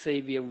 simply to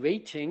say we are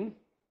waiting,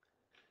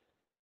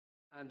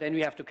 and then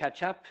we have to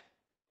catch up,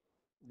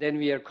 then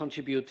we are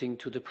contributing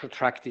to the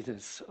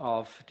protractedness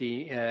of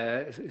the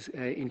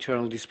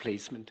internal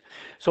displacement.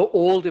 So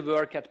all the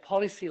work at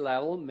policy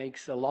level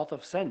makes a lot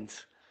of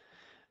sense.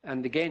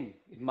 And again,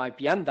 it might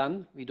be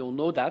undone. We don't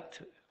know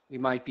that. We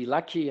might be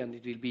lucky and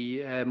it will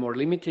be more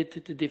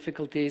limited, the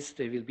difficulties.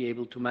 They will be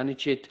able to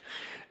manage it.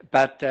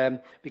 But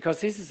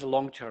because this is a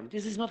long term,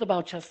 this is not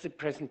about just the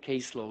present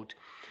caseload.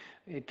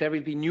 There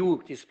will be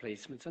new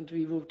displacements. And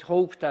we would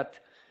hope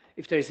that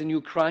if there is a new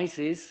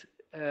crisis,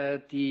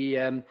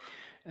 the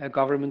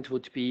government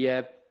would be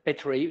would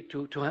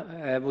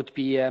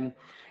be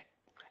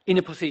in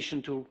a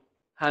position to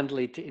handle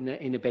it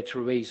in a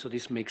better way. So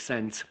this makes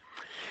sense.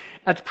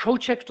 At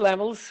project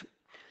levels,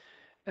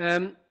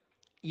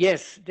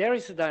 yes, there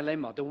is a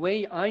dilemma. The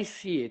way I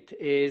see it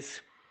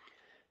is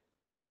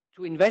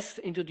to invest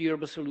into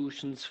durable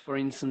solutions, for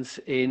instance,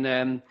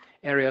 in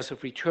areas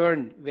of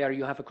return where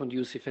you have a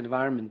conducive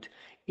environment,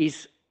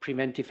 is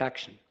preventive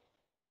action.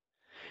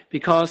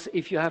 Because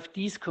if you have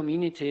these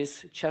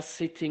communities just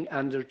sitting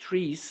under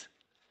trees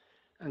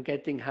and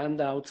getting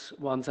handouts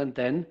once and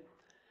then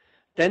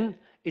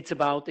it's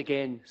about,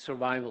 again,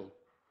 survival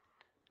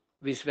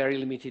with very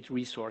limited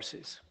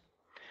resources.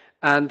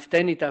 And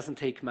then it doesn't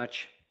take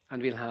much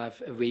and we'll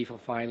have a wave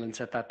of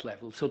violence at that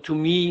level. So to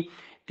me,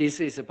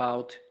 this is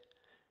about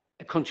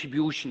a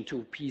contribution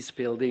to peace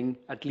building,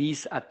 at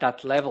least at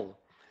that level.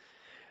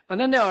 And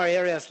then there are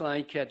areas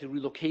like the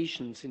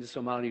relocations in the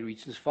Somali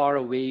regions, far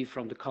away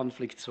from the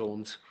conflict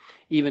zones.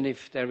 Even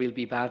if there will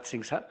be bad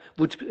things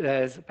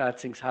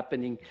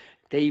happening,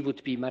 they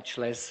would be much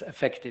less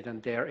affected.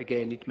 And there,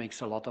 again, it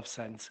makes a lot of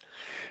sense.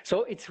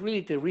 So it's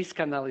really the risk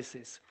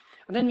analysis.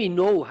 And then we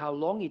know how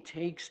long it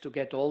takes to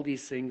get all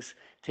these things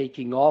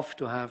taking off,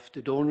 to have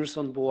the donors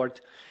on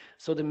board.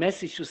 So the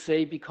message to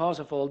say, because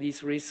of all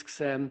these risks,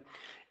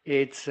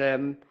 it's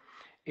a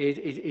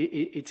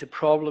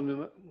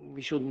problem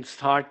we shouldn't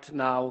start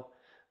now,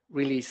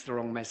 really is the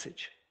wrong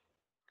message.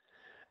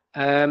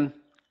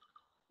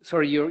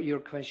 Sorry, your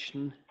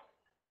question?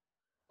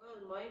 Well,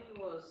 mine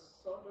was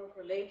sort of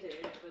related,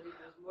 but it was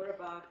more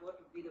about what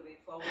would be the way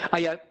forward.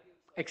 Yeah,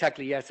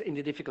 exactly, yes, in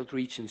the difficult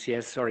regions,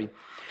 yes, sorry.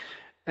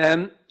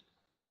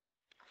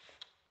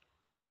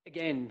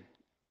 Again,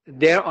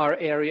 there are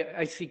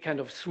I see kind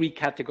of three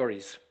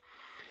categories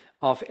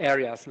of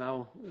areas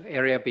now,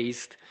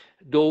 area-based,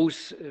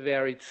 those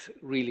where it's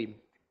really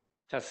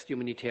just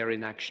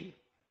humanitarian action.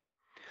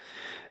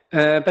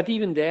 But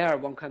even there,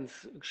 one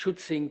should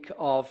think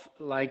of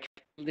like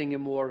building a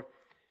more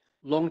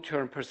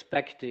long-term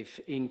perspective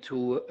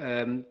into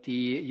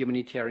the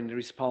humanitarian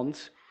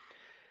response.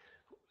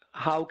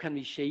 How can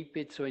we shape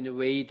it so in a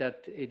way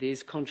that it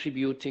is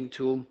contributing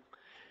to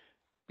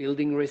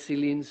building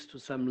resilience to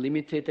some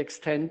limited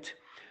extent,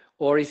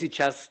 or is it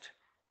just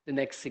the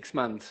next 6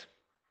 months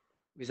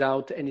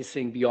without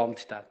anything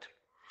beyond that?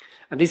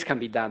 And this can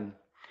be done.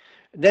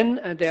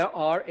 Then there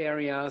are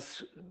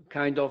areas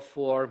kind of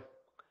for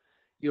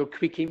your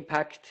quick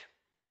impact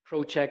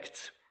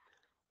projects,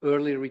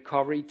 early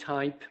recovery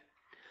type,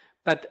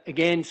 but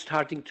again,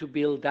 starting to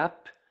build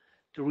up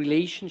the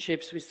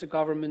relationships with the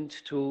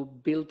government to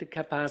build the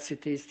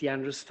capacities, the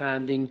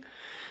understanding.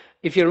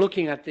 If you're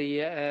looking at the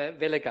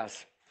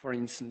Velegas, for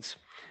instance,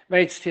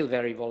 where it's still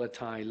very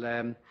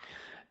volatile,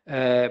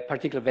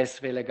 particularly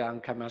West Velega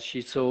and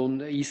Kamashi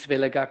zone, East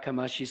Velega,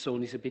 Kamashi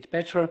zone is a bit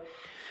better.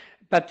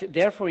 But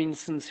there, for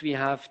instance, we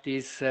have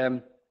this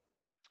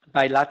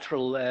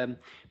bilateral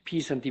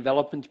Peace and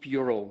Development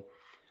Bureau,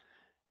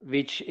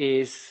 which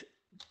is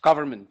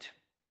government,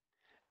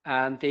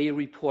 and they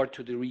report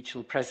to the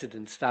regional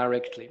presidents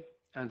directly,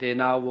 and they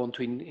now want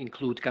to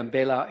include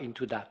Gambela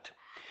into that.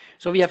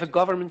 So we have a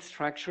government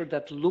structure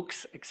that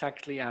looks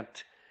exactly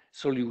at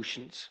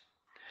solutions,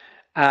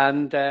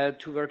 and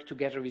to work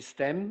together with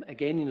them,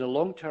 again, in a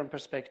long-term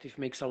perspective,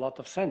 makes a lot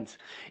of sense.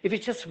 If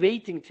it's just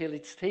waiting till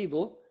it's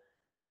stable,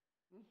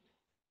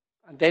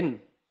 and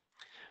then,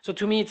 so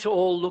to me, it's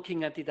all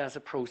looking at it as a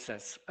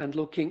process and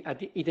looking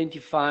at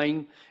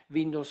identifying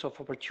windows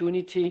of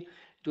opportunity,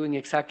 doing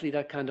exactly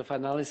that kind of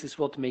analysis,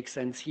 what makes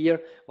sense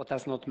here, what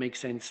does not make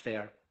sense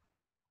there.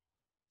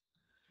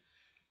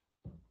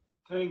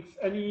 Thanks.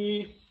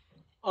 Any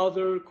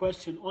other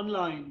question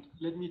online?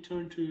 Let me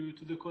turn to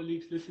the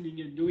colleagues listening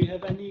in. Do we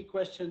have any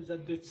questions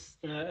at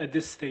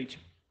this stage?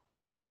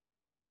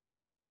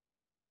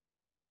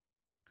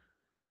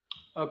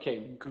 Okay,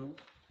 go.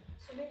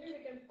 So maybe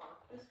we can park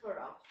this for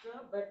after,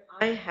 but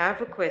I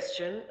have a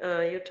question.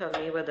 You tell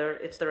me whether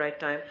it's the right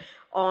time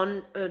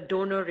on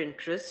donor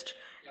interest,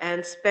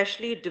 and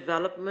especially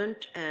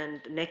development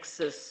and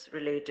nexus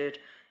related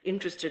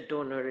interested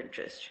donor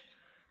interest,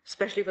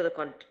 especially for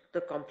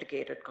the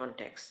complicated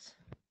contexts.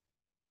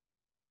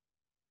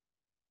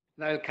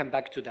 I'll come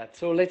back to that.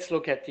 So let's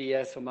look at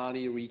the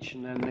Somali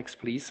region. Next,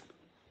 please.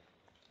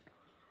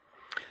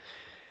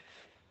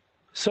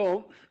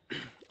 So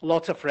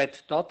lots of red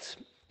dots,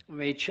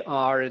 which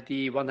are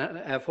the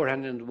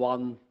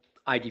 401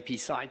 IDP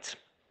sites.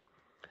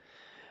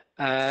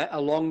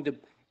 Along the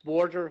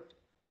border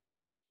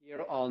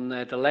here on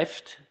the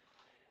left,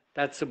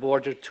 that's the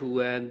border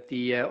to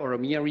the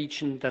Oromia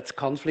region, that's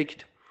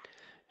conflict.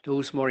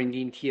 Those more in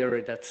the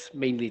interior, that's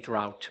mainly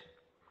drought.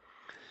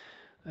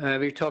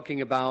 We're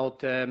talking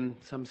about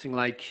something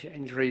like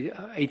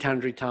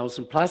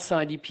 800,000 plus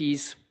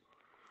IDPs,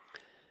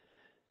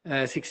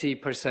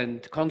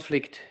 60%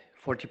 conflict,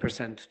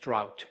 40%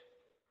 drought.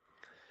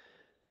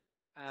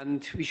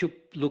 And we should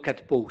look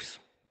at both.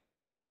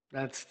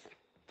 That's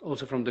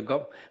also from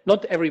the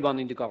not everyone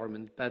in the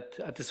government, but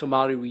at the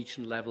Somali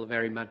region level,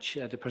 very much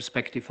the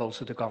perspective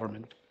also the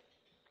government.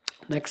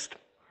 Next.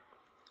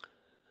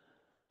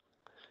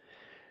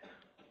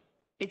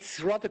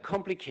 It's rather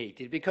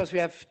complicated because we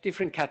have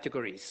different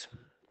categories.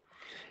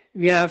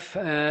 We have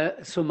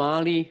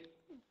Somali,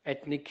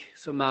 ethnic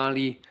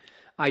Somali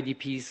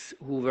IDPs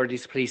who were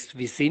displaced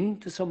within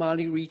the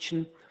Somali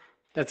region.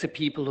 That's the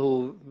people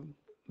who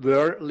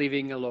were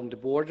living along the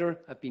border,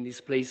 have been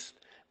displaced.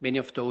 Many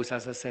of those,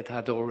 as I said,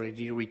 had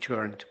already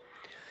returned.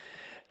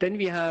 Then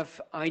we have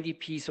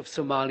IDPs of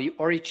Somali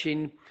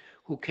origin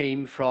who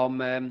came from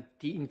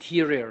the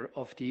interior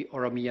of the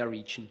Oromia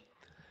region,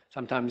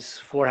 sometimes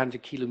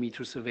 400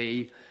 kilometers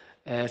away,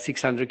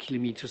 600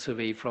 kilometers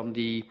away from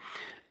the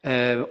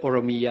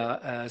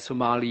Oromia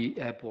Somali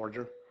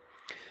border.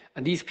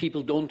 And these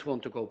people don't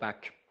want to go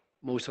back.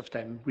 Most of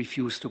them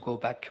refuse to go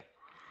back.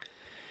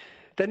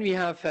 Then we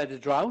have the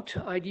drought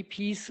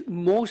IDPs.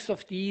 Most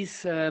of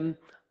these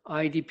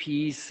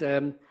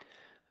IDPs,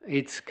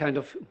 it's kind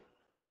of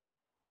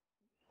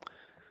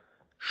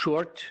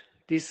short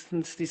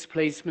distance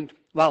displacement.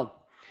 Well,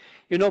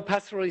 you know,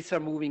 pastoralists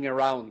are moving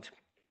around,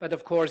 but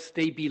of course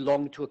they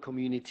belong to a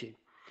community.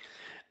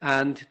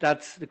 And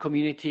that's the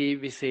community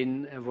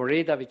within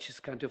Voreda, which is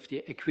kind of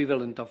the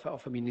equivalent of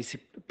a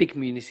big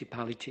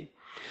municipality.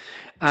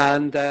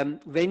 And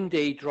when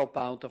they drop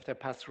out of their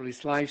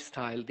pastoralist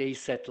lifestyle, they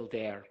settle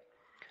there.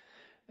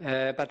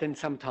 But then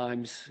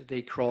sometimes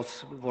they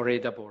cross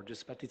Voreda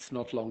borders, but it's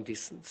not long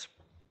distance.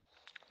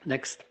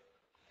 Next.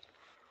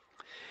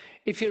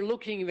 If you're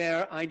looking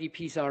where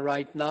IDPs are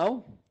right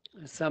now,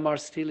 some are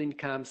still in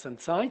camps and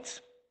sites.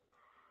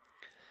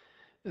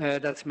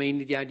 That's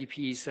mainly the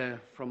IDPs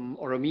from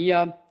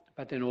Oromia,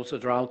 but then also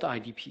drought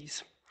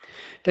IDPs.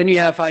 Then you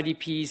have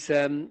IDPs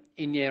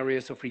in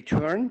areas of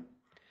return.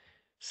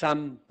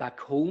 some back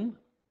home,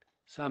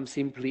 some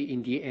simply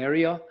in the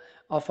area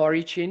of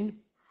origin.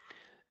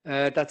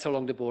 That's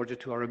along the border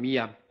to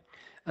Oromia.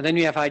 And then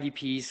we have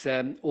IDPs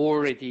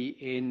already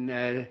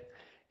in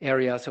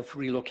areas of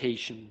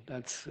relocation.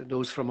 That's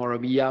those from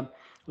Oromia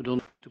who don't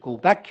want to go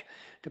back.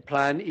 The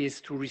plan is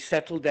to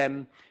resettle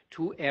them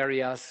to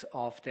areas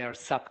of their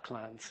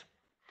sub-clans.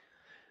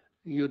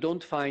 You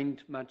don't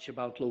find much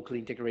about local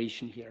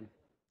integration here.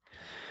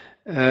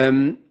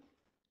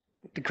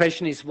 The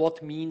question is,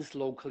 what means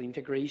local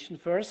integration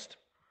first?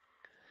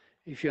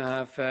 If you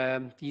have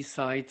these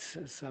sites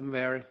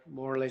somewhere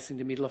more or less in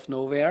the middle of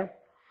nowhere,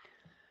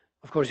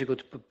 of course you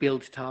could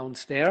build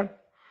towns there.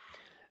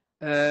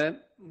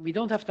 We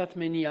don't have that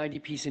many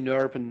IDPs in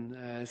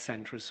urban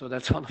centers, so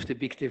that's one of the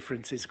big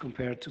differences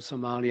compared to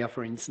Somalia,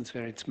 for instance,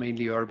 where it's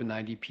mainly urban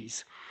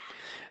IDPs.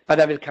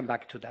 But I will come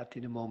back to that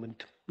in a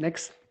moment.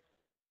 Next.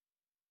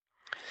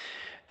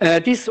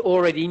 This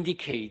already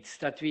indicates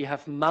that we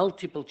have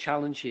multiple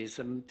challenges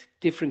and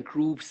different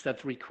groups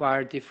that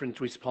require different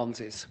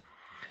responses.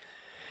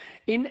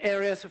 In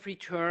areas of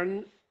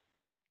return,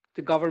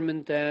 the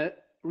government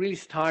really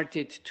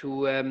started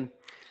to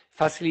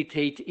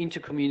facilitate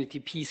inter-community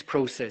peace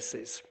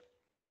processes.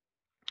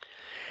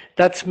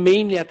 That's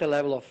mainly at the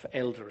level of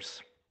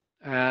elders,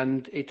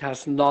 and it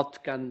has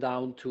not gone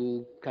down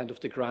to kind of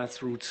the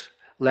grassroots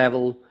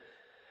level.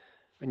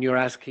 When you're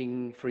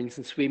asking, for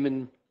instance,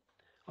 women,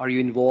 are you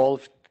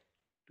involved?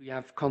 Do you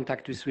have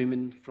contact with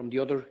women from the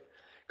other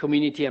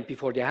community? And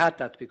before they had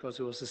that, because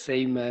it was the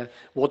same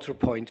water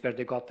point where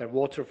they got their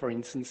water, for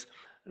instance,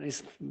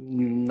 there's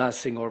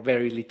nothing or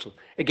very little.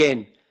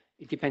 Again,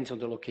 it depends on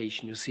the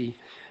location. You see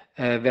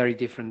very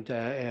different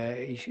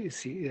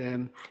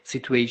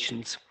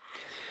situations.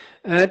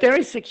 There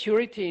is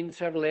security in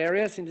several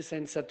areas in the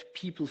sense that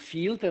people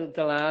feel that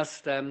the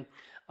last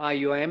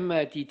IOM,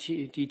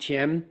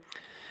 DTM,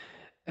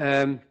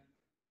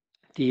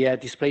 the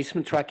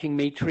displacement tracking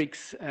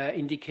matrix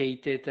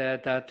indicated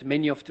that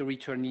many of the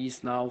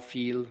returnees now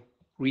feel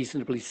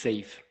reasonably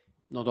safe.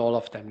 Not all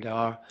of them.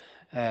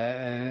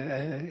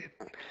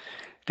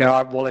 There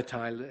are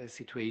volatile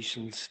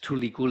situations.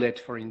 Tuli Gulet,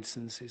 for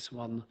instance, is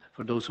one,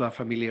 for those who are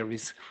familiar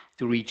with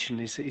the region,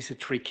 is a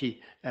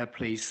tricky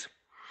place.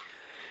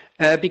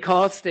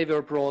 Because they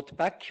were brought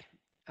back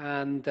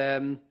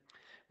and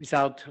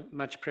without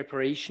much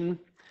preparation,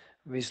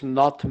 with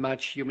not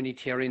much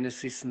humanitarian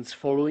assistance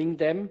following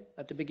them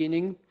at the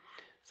beginning.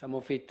 Some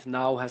of it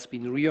now has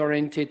been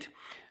reoriented.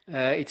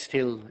 It's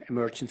still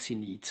emergency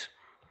needs.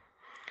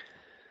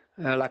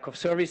 Lack of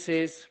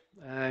services.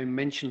 I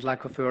mentioned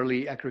lack of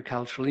early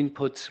agricultural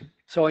inputs.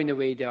 So in a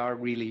way, they are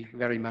really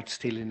very much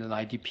still in an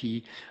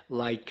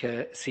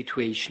IDP-like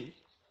situation.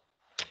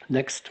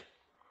 Next.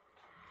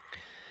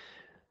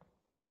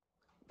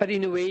 But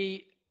in a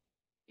way,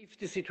 if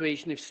the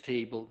situation is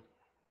stable,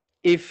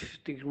 if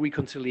the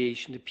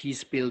reconciliation, the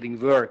peace building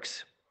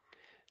works,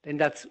 then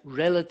that's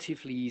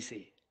relatively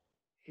easy.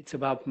 It's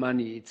about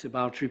money, it's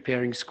about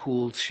repairing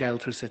schools,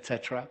 shelters,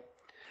 etc.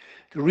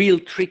 The real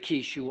tricky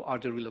issue are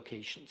the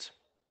relocations.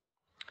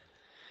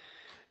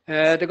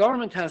 The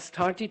government has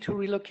started to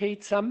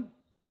relocate some.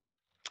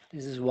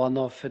 This is one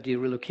of the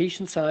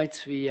relocation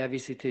sites we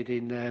visited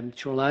in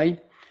July,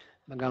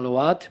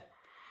 Magaload.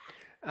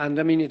 And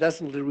I mean, it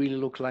doesn't really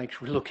look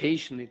like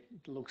relocation, it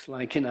looks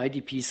like an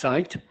IDP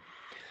site.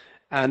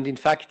 And in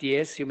fact,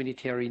 yes,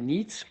 humanitarian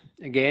needs.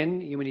 Again,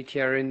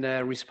 humanitarian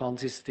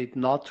responses did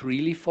not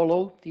really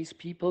follow these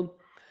people.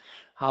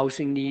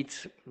 Housing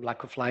needs,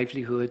 lack of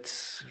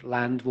livelihoods,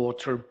 land,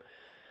 water,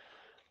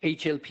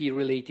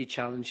 HLP-related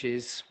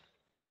challenges.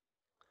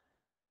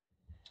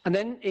 And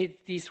then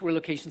these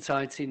relocation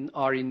sites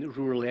are in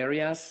rural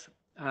areas,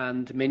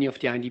 and many of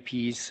the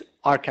IDPs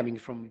are coming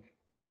from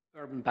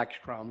urban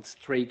backgrounds,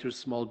 traders,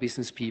 small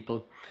business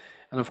people.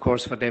 And of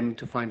course, for them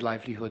to find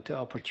livelihood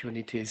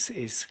opportunities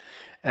is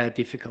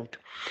difficult.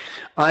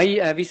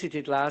 I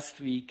visited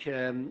last week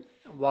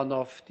one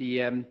of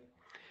the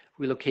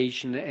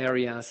relocation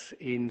areas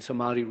in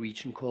Somali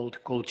region called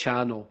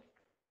Golchano.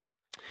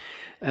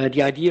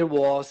 The idea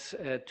was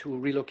to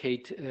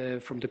relocate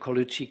from the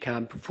Koluchi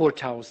camp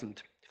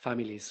 4,000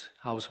 families,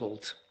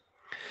 households.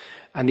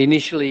 And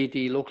initially,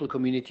 the local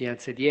community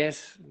had said,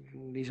 yes,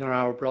 these are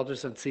our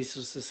brothers and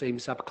sisters, the same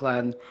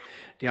sub-clan,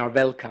 they are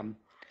welcome.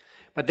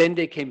 But then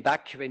they came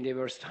back when they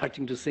were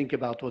starting to think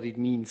about what it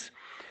means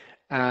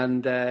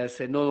and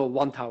said, no,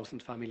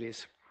 1,000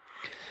 families.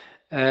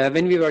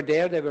 When we were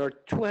there were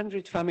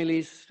 200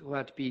 families who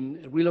had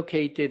been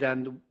relocated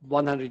and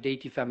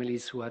 180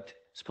 families who had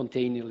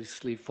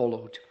spontaneously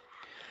followed.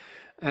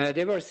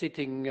 They were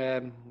sitting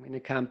in a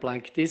camp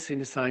like this,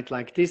 in a site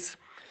like this,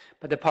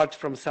 but apart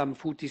from some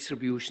food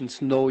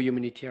distributions, no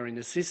humanitarian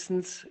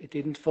assistance. It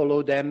didn't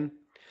follow them.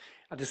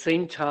 At the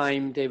same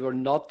time, they were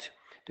not,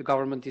 the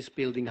government is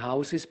building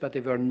houses, but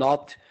they were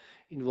not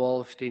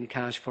involved in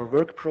cash for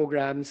work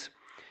programs.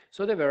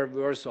 So they were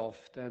worse off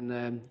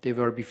than they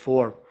were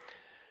before,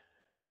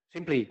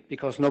 simply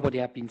because nobody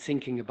had been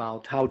thinking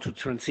about how to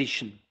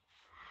transition.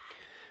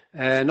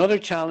 Another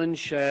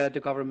challenge,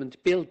 the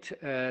government built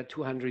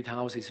 200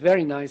 houses,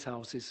 very nice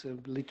houses.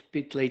 A little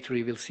bit later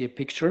you will see a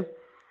picture.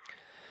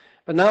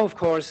 But now, of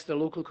course, the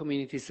local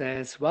community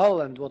says,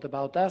 well, and what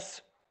about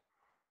us?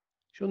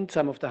 Shouldn't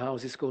some of the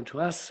houses go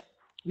to us?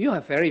 We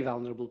have very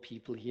vulnerable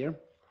people here.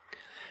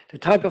 The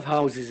type of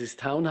houses is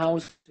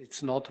townhouse.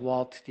 It's not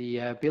what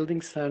the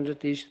building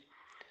standard is.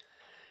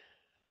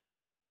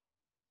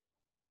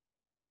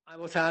 I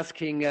was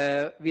asking,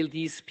 will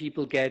these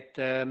people get,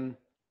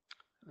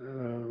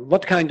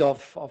 what kind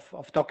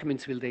of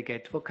documents will they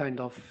get? What kind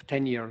of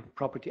tenure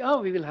property?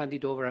 Oh, we will hand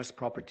it over as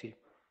property.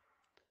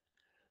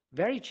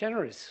 Very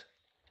generous.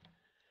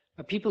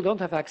 But people don't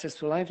have access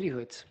to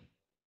livelihoods.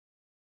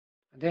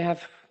 They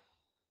have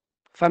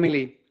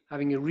family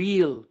having a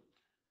real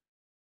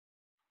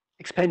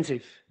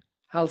expensive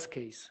health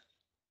case.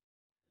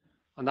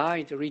 And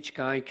I, the rich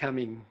guy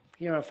coming,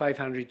 here are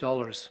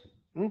 $500.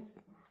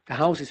 The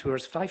house is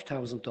worth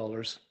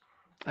 $5,000.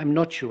 I'm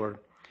not sure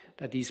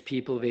that these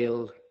people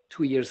will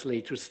 2 years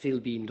later still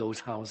be in those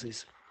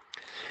houses.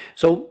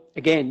 So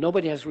again,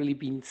 nobody has really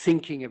been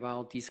thinking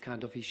about these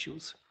kind of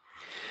issues.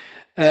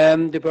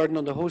 The burden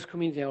on the host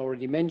community, I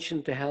already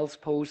mentioned, the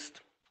health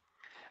post,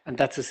 and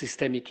that's a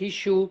systemic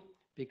issue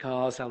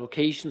because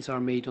allocations are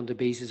made on the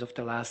basis of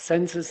the last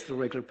census, the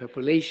regular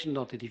population,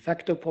 not the de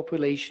facto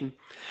population.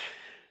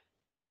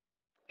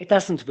 It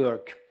doesn't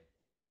work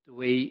the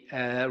way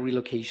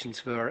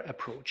relocations were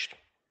approached.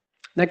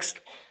 Next.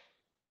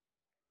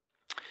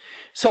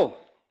 So,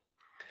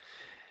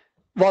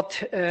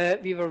 what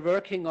we were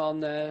working on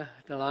the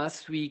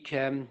last week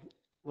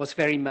was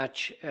very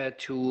much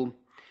to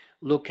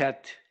look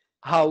at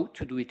how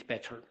to do it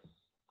better.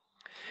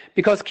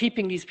 Because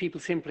keeping these people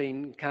simply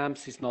in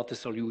camps is not a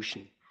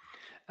solution.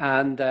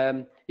 And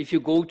if you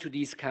go to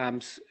these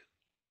camps,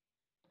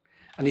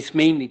 and it's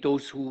mainly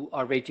those who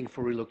are waiting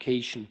for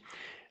relocation,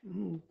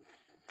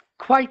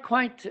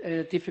 quite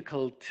a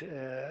difficult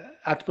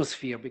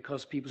atmosphere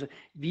because people say,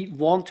 we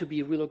want to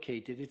be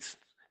relocated.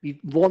 We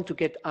want to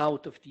get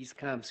out of these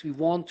camps. We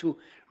want to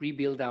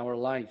rebuild our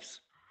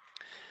lives.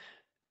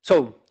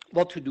 So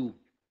what to do?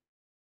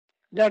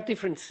 There are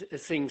different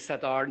things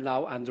that are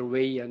now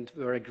underway and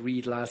were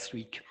agreed last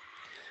week.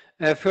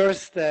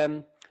 First,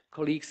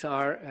 colleagues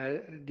are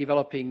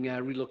developing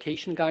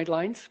relocation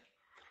guidelines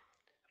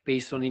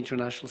based on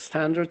international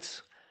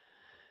standards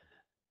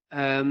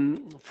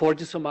for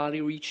the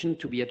Somali region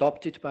to be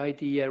adopted by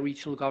the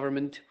regional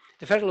government.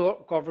 The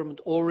federal government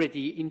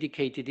already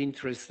indicated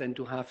interest and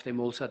to have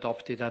them also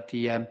adopted at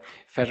the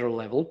federal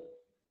level.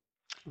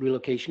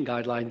 Relocation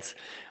guidelines,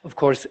 of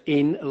course,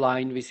 in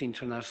line with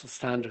international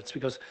standards,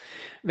 because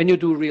when you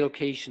do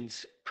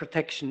relocations,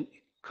 protection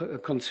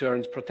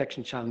concerns,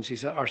 protection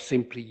challenges are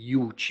simply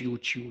huge.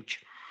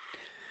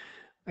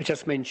 I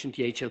just mentioned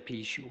the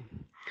HLP issue.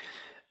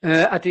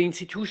 At the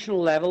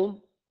institutional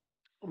level,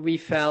 we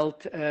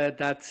felt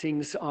that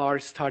things are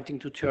starting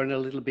to turn a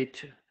little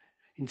bit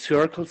in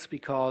circles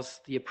because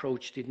the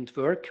approach didn't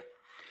work.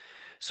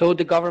 So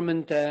the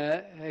government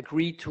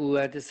agreed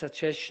to the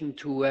suggestion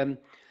to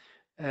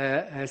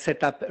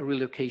set up a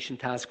relocation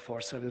task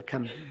force. I will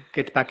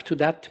get back to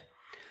that.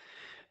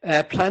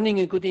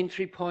 Planning a good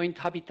entry point.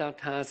 Habitat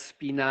has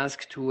been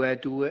asked to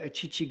do a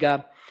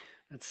Chichiga,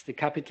 that's the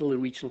capital, the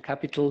regional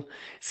capital,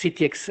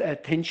 city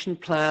extension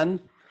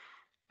plan,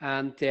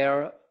 and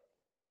their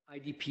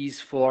IDPs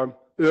for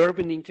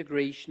urban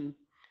integration,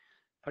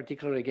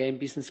 particularly again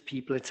business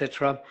people,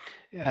 etc.,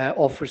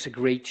 offers a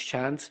great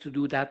chance to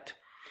do that.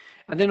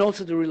 And then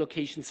also the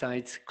relocation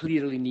sites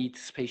clearly need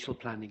spatial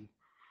planning.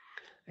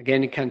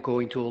 Again, it can't go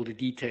into all the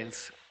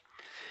details.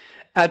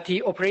 At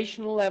the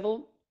operational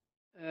level,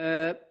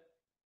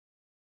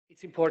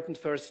 it's important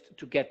first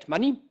to get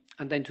money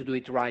and then to do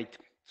it right.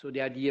 So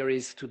the idea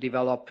is to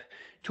develop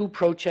 2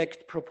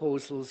 project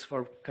proposals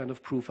for kind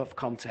of proof of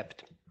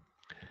concept.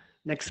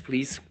 Next,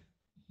 please.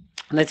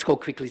 Let's go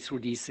quickly through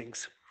these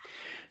things.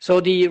 So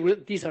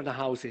these are the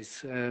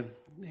houses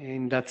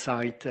in that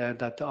site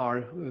that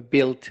are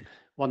built,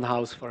 1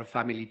 house for a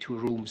family, 2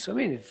 rooms. I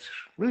mean, it's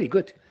really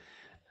good.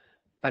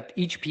 But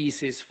each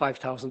piece is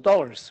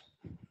 $5,000.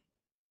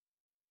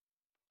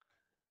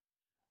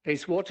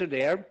 There's water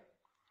there,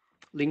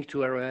 linked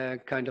to a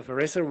kind of a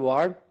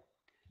reservoir,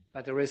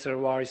 but the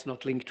reservoir is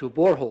not linked to a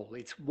borehole.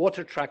 It's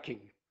water tracking.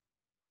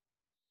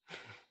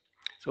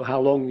 So how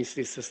long is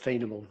this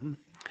sustainable?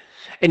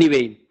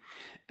 Anyway,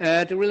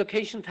 the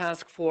relocation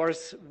task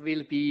force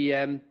will be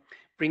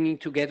bringing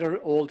together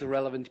all the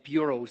relevant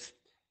bureaus.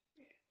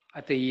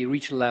 At the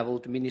regional level,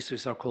 the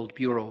ministers are called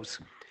bureaus.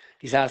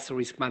 Disaster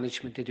risk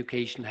management,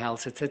 education,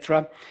 health,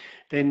 etc.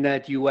 Then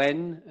at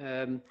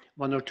UN,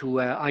 1 or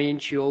 2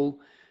 INGO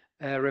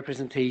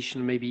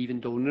representation, maybe even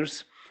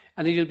donors,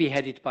 and it will be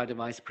headed by the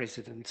vice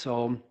president.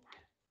 So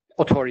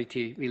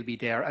authority will be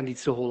there, and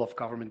it's the whole of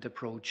government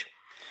approach.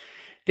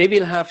 They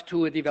will have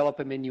to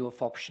develop a menu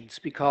of options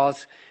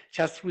because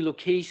just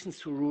relocations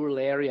to rural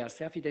areas,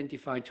 they have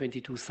identified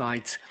 22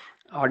 sites,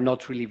 are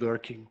not really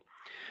working.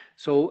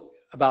 So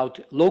about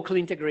local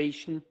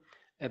integration,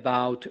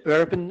 about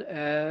urban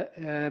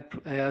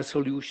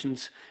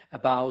solutions,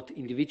 about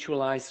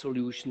individualized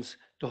solutions,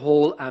 the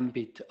whole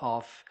ambit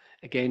of,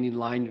 again, in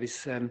line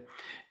with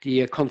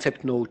the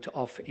concept note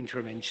of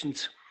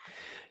interventions.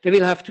 They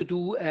will have to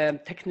do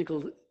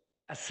technical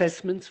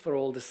assessments for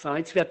all the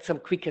sites. We had some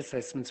quick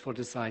assessments for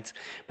the sites,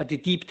 but the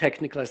deep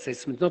technical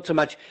assessment, not so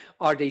much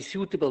are they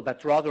suitable,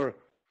 but rather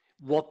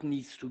what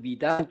needs to be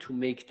done to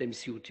make them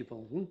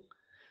suitable.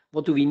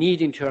 What do we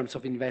need in terms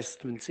of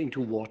investments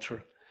into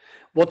water?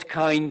 What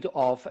kind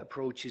of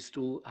approaches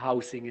to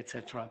housing,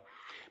 etc.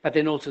 But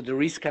then also the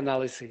risk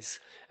analysis,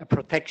 a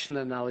protection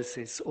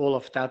analysis, all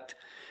of that.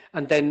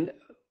 And then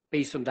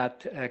based on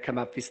that, come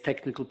up with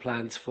technical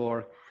plans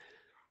for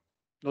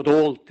not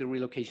all the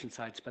relocation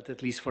sites, but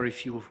at least for a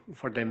few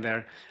for them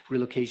where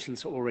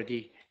relocations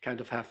already kind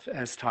of have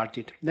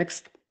started.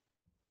 Next.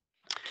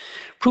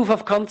 Proof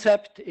of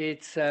concept,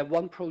 it's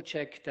one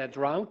project,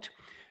 drought.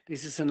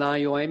 This is an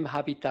IOM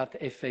Habitat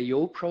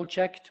FAO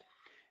project.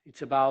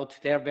 It's about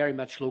their very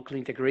much local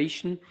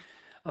integration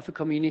of a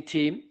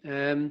community.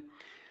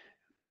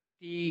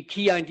 The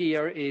key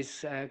idea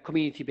is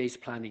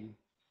community-based planning.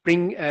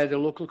 Bring the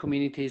local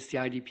communities, the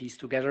IDPs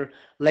together,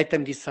 let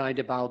them decide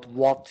about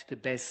what the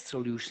best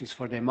solutions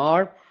for them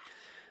are.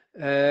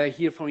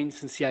 Here, for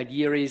instance, the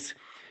idea is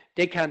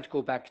they can't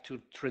go back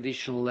to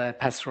traditional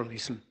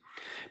pastoralism.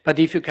 But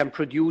if you can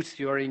produce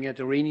during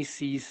the rainy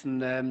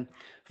season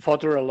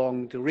fodder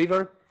along the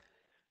river,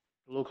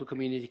 the local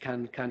community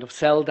can kind of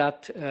sell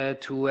that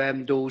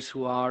to those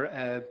who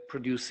are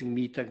producing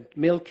meat and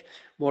milk.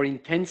 More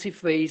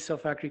intensive ways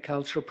of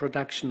agricultural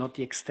production, not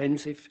the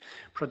extensive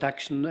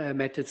production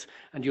methods,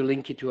 and you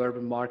link it to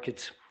urban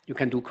markets, you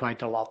can do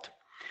quite a lot.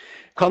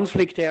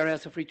 Conflict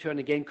areas of return,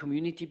 again,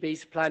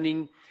 community-based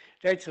planning.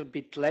 There it's a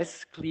bit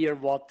less clear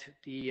what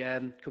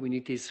the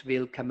communities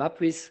will come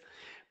up with,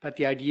 but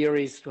the idea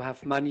is to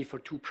have money for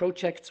two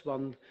projects,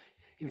 one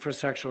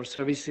infrastructural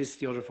services,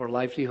 the other for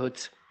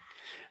livelihoods.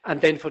 And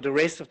then for the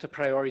rest of the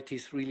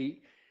priorities,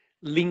 really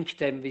link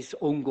them with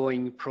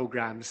ongoing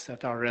programs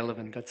that are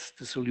relevant. That's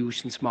the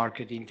solutions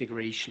market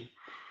integration.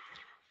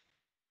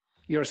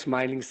 You're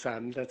smiling,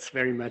 Sam. That's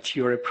very much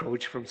your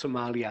approach from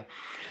Somalia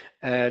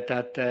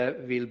that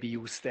will be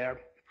used there.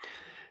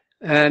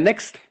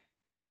 Next.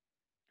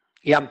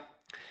 Yeah,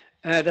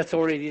 that's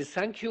already a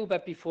thank you.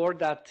 But before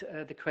that,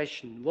 the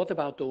question, what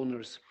about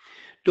donors?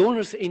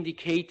 Donors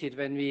indicated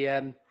when we,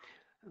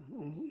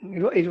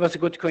 it was a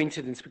good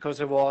coincidence because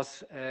there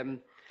was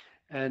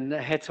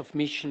a heads of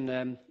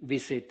mission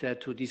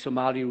visit to the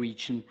Somali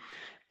region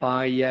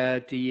by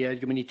the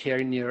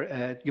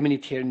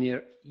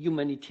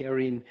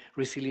humanitarian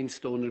resilience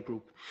donor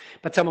group.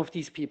 But some of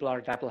these people are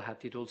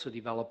double-hatted, also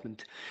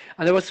development.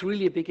 And there was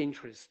really a big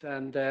interest.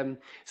 And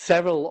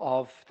several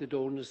of the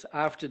donors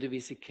after the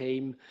visit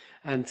came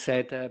and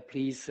said,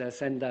 please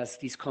send us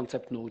these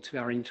concept notes we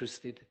are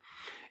interested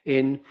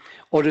in.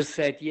 Others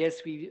said,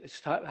 yes, we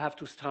have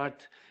to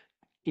start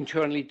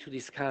internally to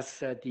discuss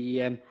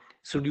the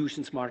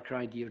solutions marker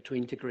idea to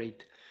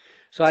integrate.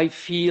 So I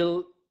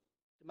feel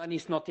the money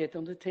is not yet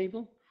on the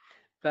table,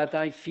 but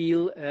I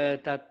feel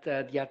that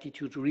the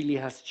attitude really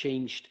has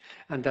changed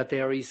and that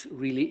there is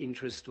really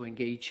interest to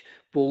engage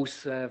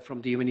both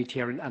from the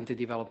humanitarian and the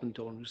development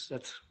donors.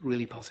 That's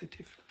really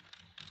positive.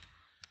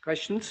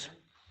 Questions?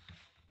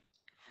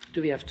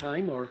 Do we have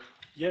time or?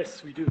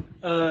 Yes, we do.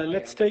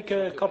 Let's take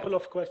a couple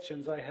of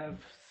questions. I have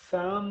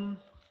Sam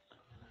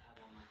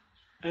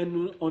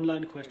and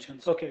online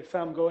questions. Okay,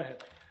 Sam, go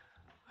ahead.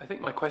 I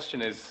think my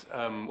question is,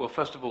 well,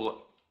 first of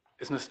all,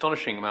 it's an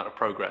astonishing amount of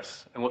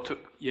progress. And what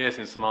took years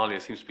in Somalia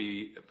seems to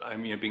be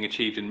being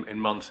achieved in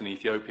months in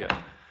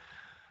Ethiopia.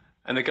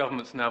 And the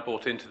government's now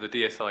bought into the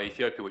DSI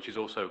Ethiopia, which is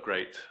also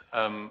great.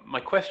 My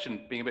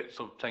question, being a bit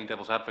sort of playing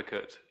devil's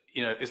advocate,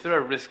 is there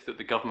a risk that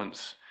the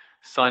government's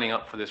signing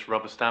up for this,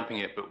 rubber stamping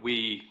it, but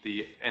we,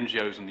 the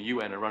NGOs and the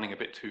UN, are running a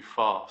bit too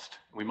fast?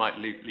 We might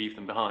leave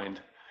them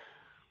behind.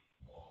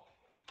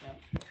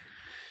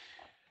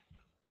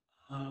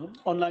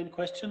 Online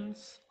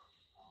questions?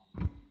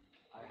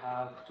 I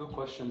have two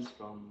questions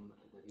from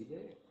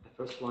Davide. The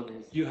first one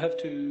is... You have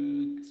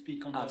to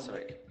speak on that.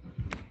 Sorry.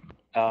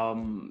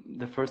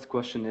 The first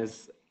question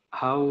is,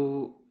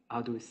 how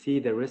do we see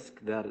the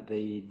risk that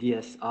the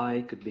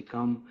DSI could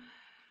become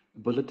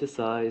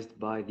politicized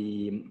by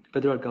the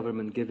federal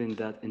government, given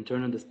that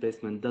internal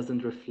displacement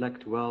doesn't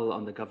reflect well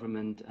on the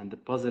government and the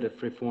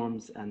positive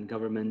reforms and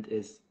government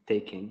is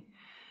taking?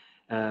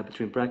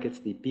 Between brackets,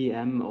 the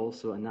PM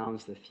also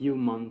announced a few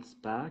months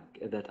back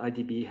that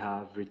IDB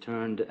have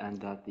returned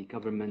and that the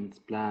government's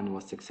plan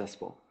was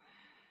successful.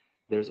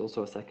 There's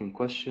also a second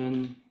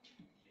question.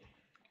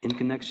 In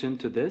connection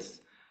to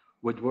this,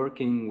 would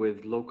working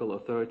with local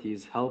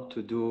authorities help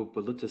to do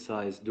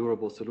politicized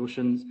durable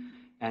solutions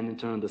and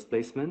internal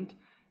displacement?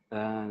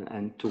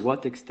 And to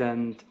what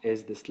extent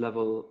is this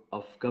level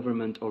of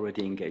government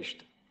already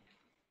engaged?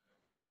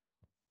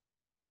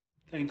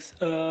 Thanks.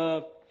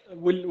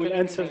 We'll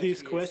answer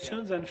these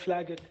questions and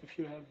flag it if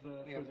you have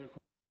further questions.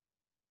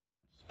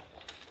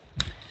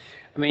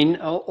 I mean,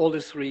 all the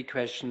three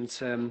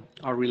questions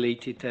are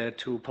related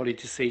to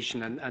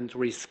politicization and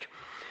risk.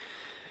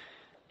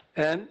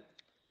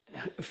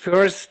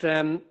 First,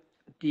 I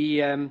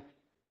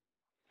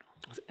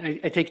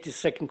take the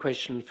second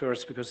question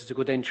first because it's a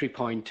good entry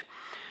point.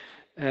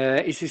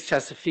 Is this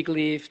just a fig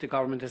leaf? The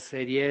government has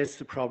said, yes,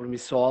 the problem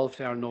is solved,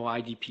 there are no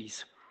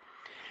IDPs.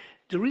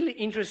 The really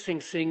interesting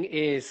thing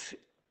is,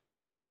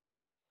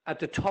 at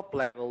the top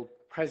level,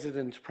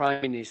 President,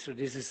 Prime Minister,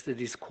 this is the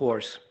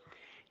discourse.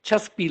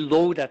 Just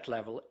below that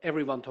level,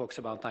 everyone talks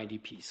about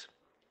IDPs.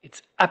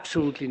 It's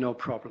absolutely no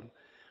problem.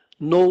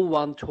 No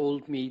one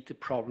told me the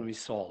problem is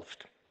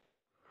solved.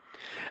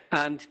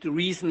 And the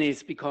reason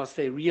is because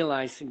they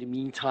realized in the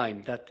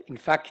meantime that, in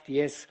fact,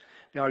 yes,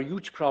 there are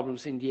huge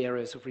problems in the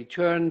areas of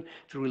return,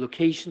 the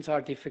relocations are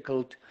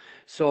difficult.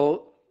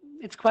 So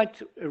it's quite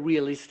a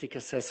realistic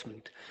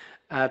assessment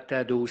at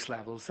those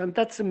levels. And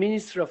that's the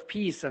Minister of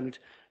Peace, and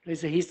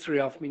there's a history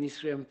of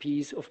Ministry of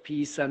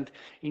Peace and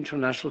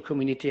international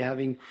community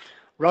having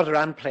rather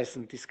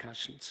unpleasant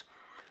discussions.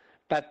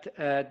 But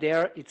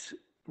there it's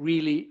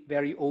really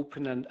very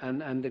open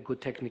and a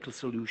good technical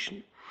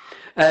solution,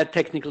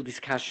 technical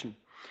discussion.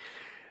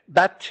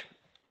 But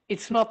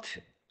it's not,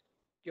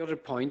 the other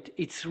point,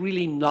 it's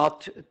really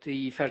not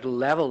the federal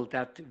level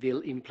that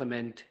will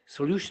implement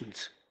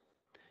solutions.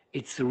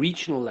 It's the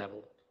regional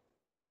level.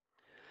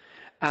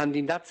 And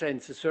in that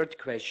sense, the third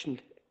question,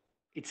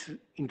 it's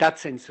in that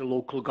sense the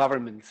local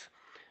governments.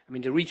 I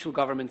mean, the regional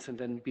governments and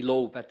then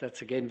below, but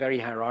that's again very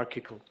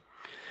hierarchical.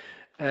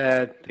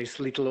 There's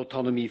little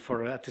autonomy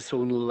for at the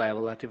zonal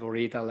level, at the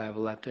Voreda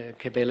level, at the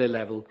Kebele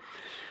level.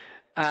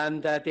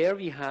 And there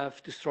we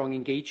have the strong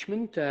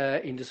engagement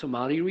in the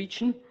Somali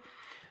region.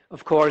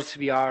 Of course,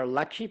 we are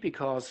lucky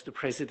because the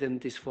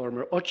president is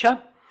former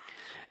OCHA,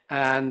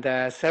 and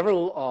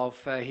several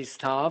of his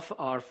staff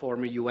are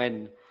former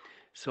UN.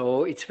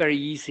 So it's very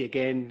easy,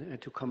 again,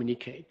 to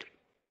communicate.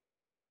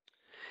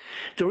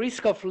 The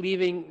risk of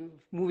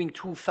moving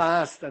too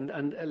fast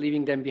and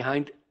leaving them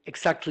behind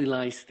exactly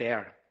lies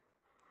there.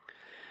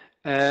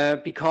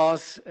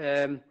 Because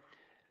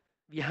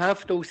we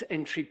have those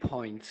entry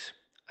points,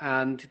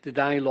 and the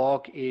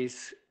dialogue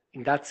is,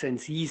 in that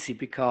sense, easy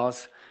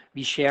because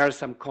we share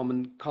some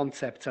common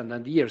concepts and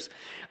ideas.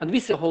 And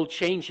with the whole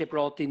change, I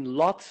brought in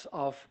lots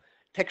of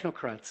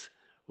technocrats,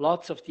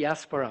 lots of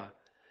diaspora.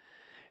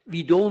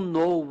 We don't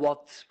know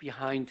what's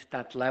behind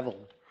that level.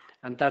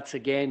 And that's,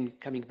 again,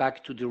 coming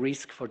back to the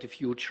risk for the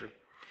future.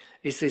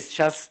 This is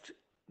just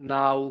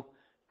now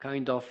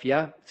kind of,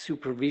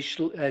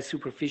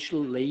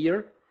 superficial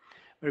layer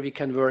where we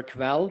can work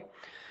well.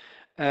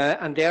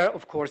 And there,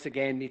 of course,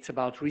 again, it's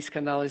about risk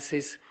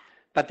analysis.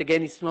 But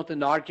again, it's not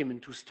an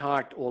argument to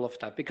start all of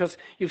that, because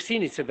you've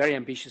seen it's a very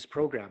ambitious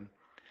program.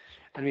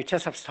 And we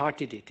just have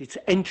started it. It's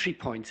entry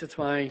points. That's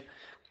why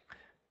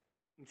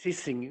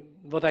insisting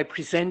what I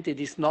presented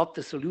is not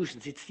the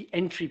solutions, it's the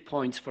entry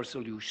points for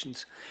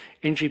solutions,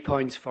 entry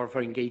points for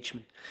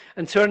engagement.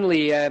 And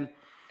certainly,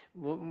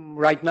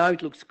 right now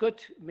it looks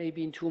good.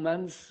 Maybe in 2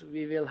 months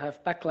we will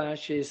have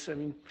backlashes. I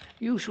mean,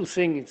 usual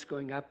thing, it's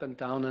going up and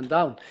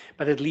down,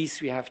 but at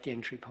least we have the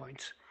entry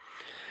points.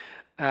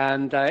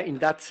 And in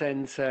that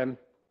sense,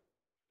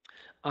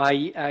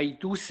 I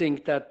do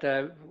think that,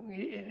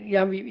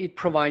 it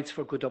provides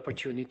for good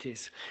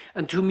opportunities.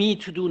 And to me,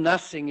 to do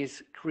nothing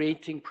is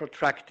creating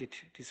protracted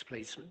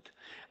displacement.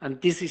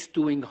 And this is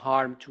doing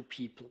harm to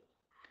people.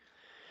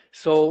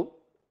 So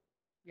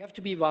we have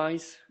to be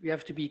wise, we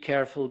have to be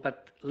careful,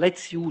 but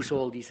let's use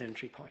all these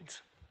entry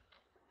points.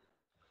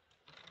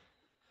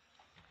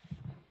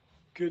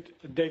 Good.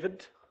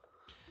 David?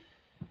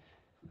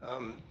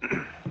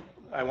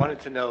 I wanted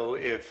to know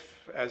if,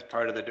 as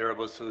part of the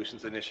Durable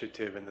Solutions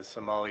Initiative in the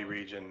Somali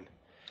region,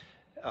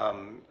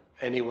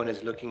 anyone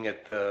is looking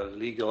at the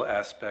legal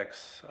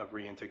aspects of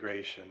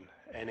reintegration,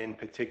 and in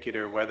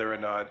particular, whether or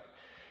not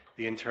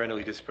the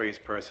internally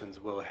displaced persons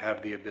will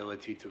have the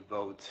ability to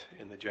vote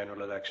in the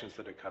general elections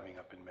that are coming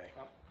up in May.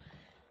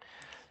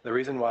 The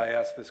reason why I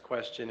ask this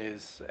question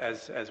is,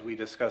 as we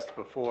discussed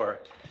before,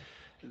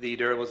 the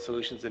Durable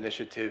Solutions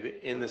Initiative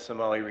in the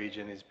Somali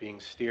region is being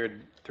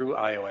steered through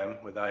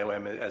IOM, with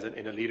IOM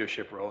in a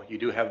leadership role. You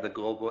do have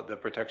the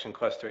protection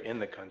cluster in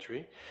the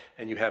country,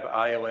 and you have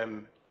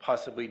IOM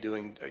possibly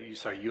doing,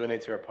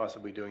 UNHCR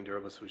possibly doing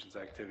durable solutions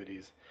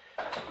activities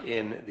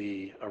in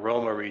the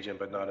Aroma region,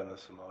 but not in the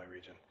Somali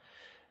region.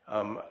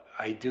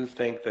 I do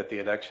think that the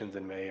elections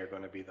in May are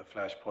going to be the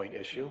flashpoint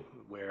issue,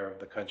 where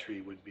the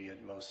country would be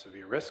at most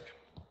severe risk.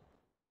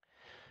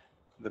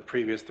 The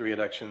previous 3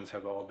 elections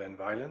have all been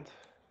violent.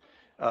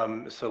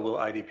 So will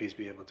IDPs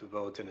be able to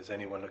vote, and is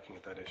anyone looking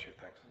at that issue?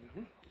 Thanks.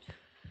 Mm-hmm.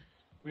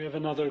 We have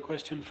another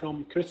question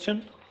from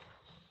Christian.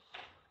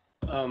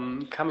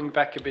 Coming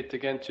back a bit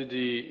again to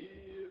the,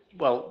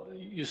 well,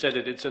 you said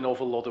that it's an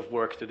awful lot of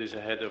work that is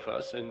ahead of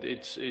us, and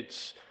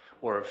it's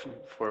or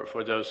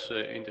for those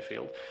in the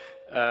field.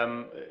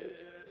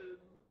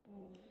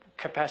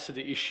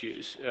 Capacity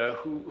issues.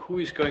 Who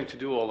is going to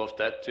do all of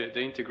that?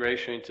 The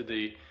integration into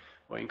the,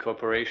 or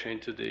incorporation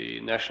into the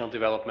national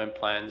development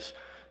plans,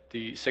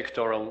 the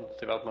sectoral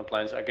development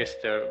plans. I guess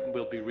there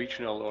will be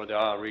regional, or there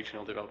are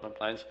regional development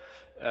plans.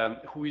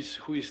 Who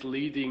is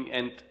leading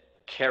and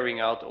carrying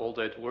out all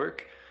that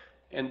work?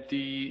 And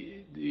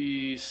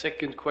the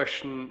second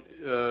question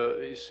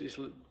is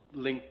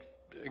linked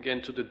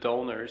again to the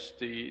donors,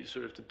 the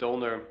sort of the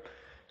donor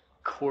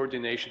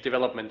coordination,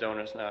 development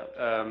donors now.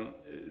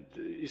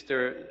 Is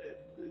there,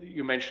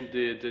 you mentioned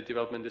the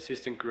development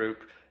assistance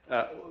group,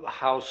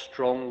 how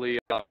strongly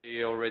are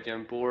they already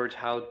on board?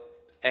 How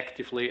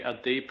actively are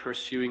they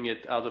pursuing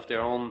it out of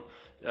their own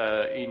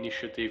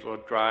initiative or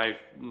drive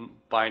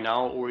by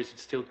now, or is it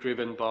still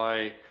driven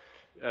by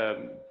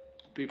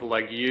people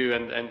like you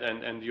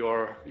and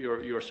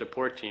your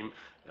support team,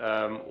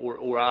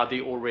 or are they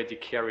already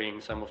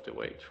carrying some of the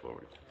weight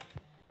forward?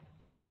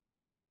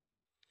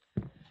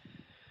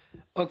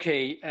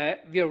 Okay,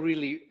 we are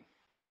really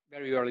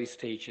very early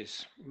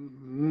stages.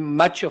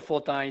 Much of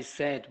what I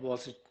said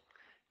was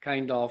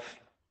kind of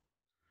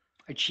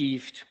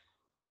achieved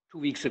 2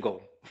 weeks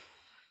ago.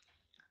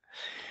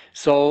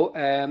 So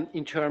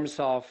in terms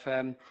of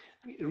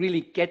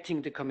really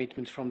getting the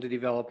commitment from the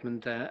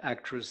development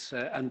actors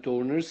and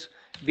donors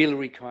will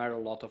require a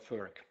lot of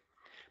work.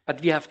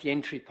 But we have the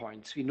entry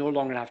points. We no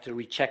longer have the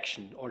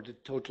rejection or the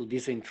total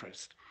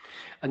disinterest.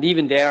 And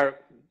even there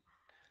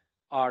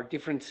are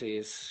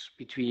differences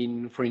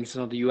between, for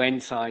instance, on the UN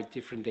side,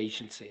 different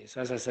agencies.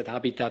 As I said,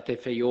 Habitat,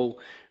 FAO,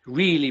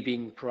 really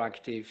being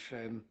proactive.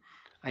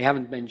 I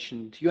haven't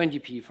mentioned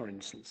UNDP, for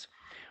instance,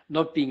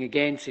 not being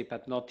against it,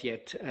 but not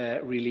yet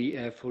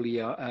really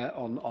fully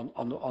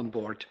on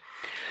board.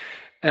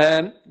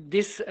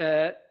 This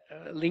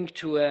linked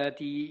to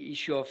the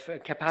issue of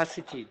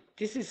capacity.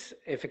 This is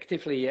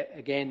effectively,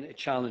 again, a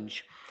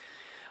challenge.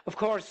 Of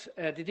course,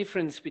 the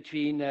difference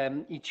between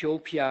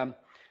Ethiopia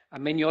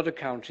and many other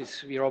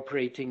countries we are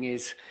operating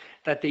is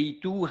that they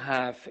do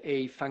have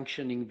a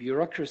functioning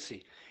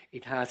bureaucracy.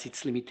 It has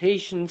its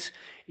limitations,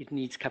 it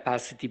needs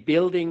capacity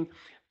building,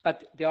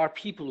 but there are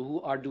people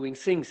who are doing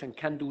things and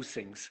can do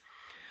things.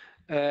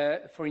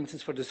 For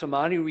instance, for the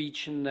Somali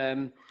region,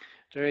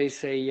 there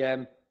is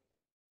a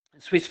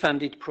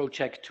Swiss-funded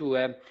project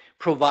to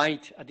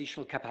provide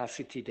additional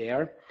capacity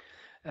there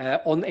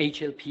on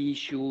HLP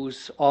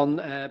issues,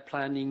 on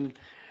planning,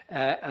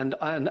 and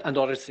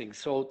other things.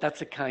 So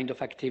that's a kind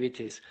of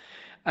activities.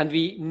 And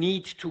we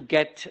need to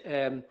get,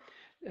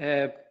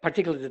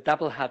 particularly the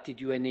double-hatted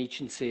UN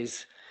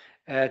agencies,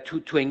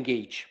 to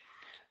engage.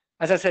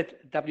 As I said,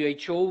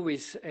 WHO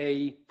with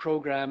a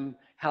program,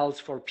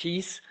 Health for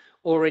Peace,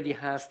 already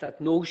has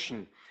that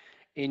notion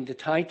in the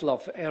title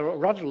of a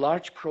rather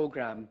large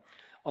program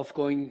of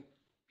going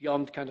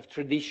beyond kind of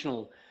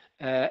traditional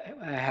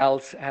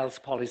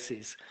health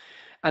policies.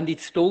 And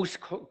it's those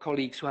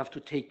colleagues who have to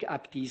take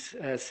up these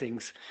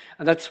things.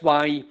 And that's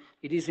why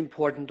it is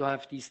important to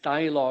have these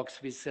dialogues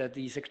with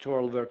the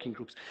sectoral working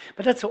groups.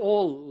 But that's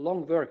all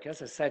long work.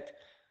 As I said,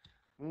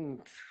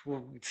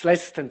 it's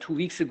less than 2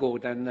 weeks ago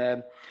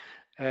than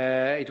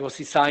it was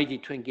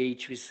decided to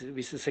engage with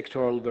the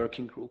sectoral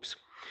working groups.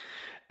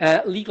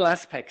 Legal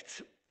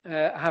aspects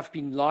have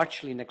been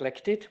largely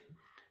neglected,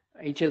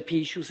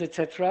 HLP issues,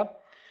 etc.,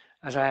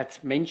 as I had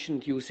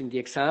mentioned using the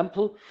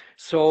example.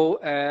 So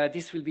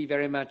this will be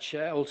very much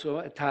also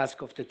a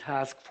task of the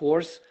task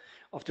force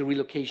of the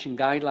relocation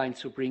guidelines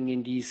to bring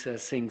in these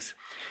things.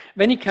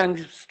 When it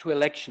comes to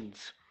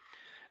elections,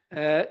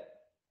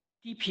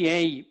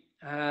 DPA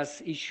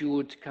has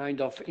issued kind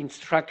of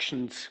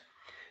instructions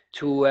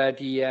to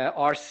the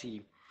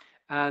RC,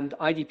 and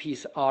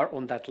IDPs are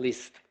on that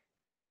list.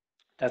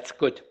 That's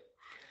good.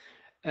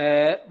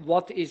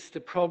 What is the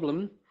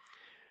problem?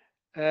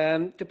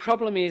 The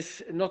problem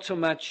is not so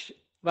much,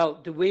 well,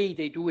 the way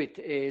they do it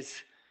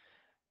is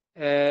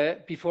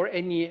before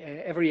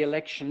every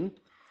election,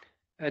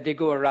 they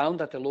go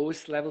around at the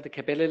lowest level, the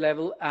Kabele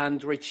level,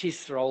 and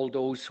register all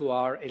those who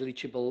are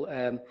eligible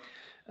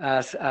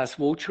as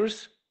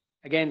voters.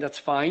 Again, that's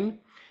fine.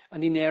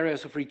 And in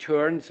areas of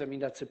returns, I mean,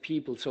 that's a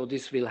people, so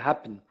this will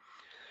happen.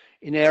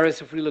 In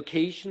areas of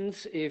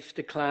relocations, if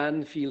the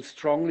clan feels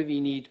strongly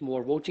we need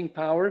more voting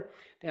power,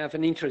 they have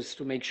an interest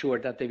to make sure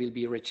that they will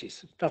be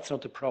registered. That's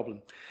not a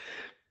problem.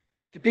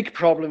 The big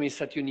problem is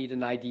that you need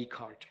an ID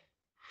card.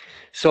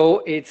 So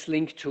it's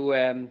linked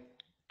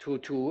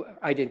to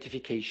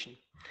identification.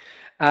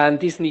 And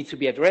this needs to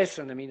be addressed,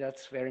 and I mean,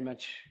 that's very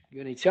much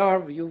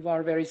UNHCR, you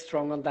are very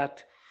strong on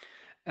that.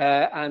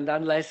 And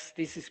unless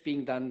this is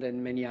being done,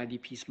 then many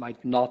IDPs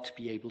might not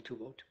be able to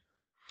vote.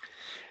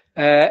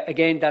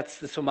 Again, that's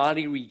the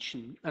Somali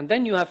region. And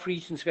then you have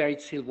regions where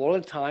it's still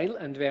volatile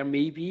and where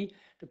maybe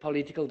the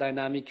political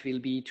dynamic will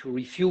be to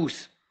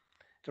refuse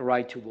the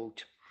right to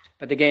vote.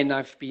 But again,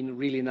 I've been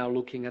really now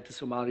looking at the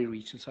Somali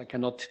region, so I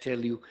cannot tell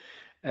you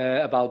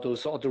about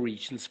those other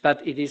regions.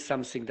 But it is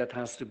something that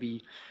has to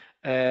be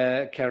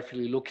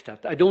carefully looked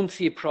at. I don't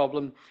see a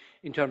problem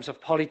in terms of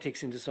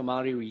politics in the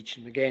Somali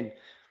region. Again,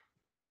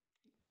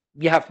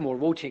 we have more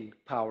voting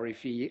power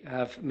if we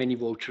have many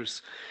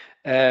voters.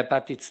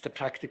 But it's the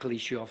practical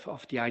issue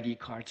of the ID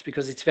cards,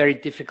 because it's very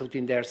difficult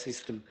in their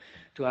system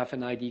to have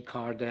an ID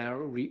card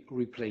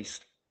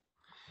replaced.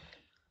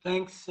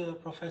 Thanks,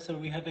 Professor.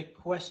 We have a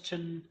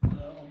question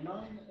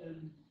online,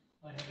 and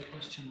I have a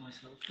question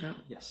myself. Yeah.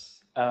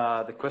 Yes.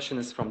 The question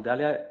is from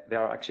Dalia. There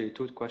are actually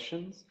two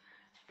questions.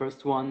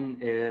 First one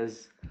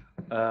is,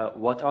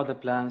 what are the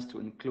plans to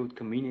include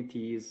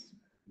communities,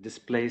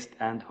 displaced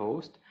and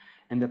host,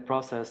 in the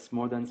process,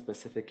 more than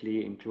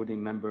specifically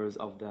including members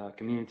of the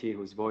community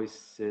whose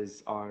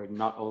voices are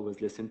not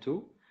always listened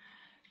to?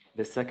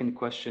 The second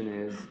question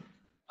is,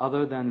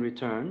 other than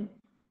return,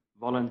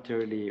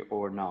 voluntarily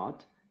or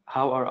not,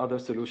 how are other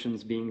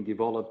solutions being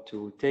developed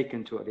to take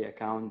into the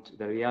account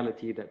the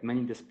reality that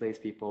many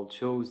displaced people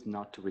chose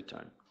not to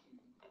return?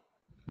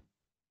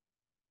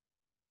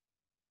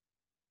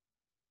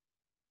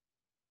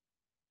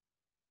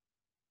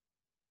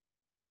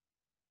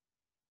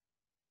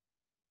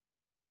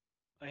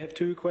 I have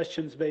two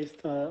questions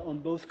based on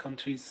both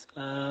countries.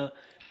 The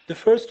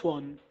first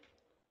one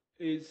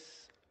is,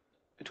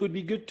 it would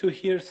be good to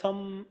hear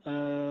some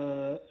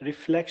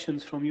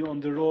reflections from you on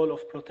the role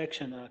of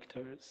protection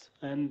actors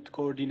and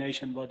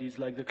coordination bodies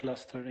like the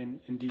cluster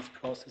in these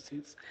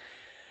processes.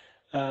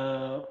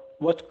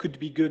 What could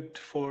be good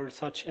for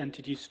such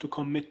entities to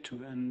commit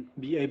to and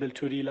be able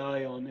to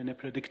rely on in a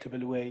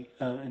predictable way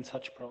in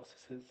such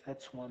processes?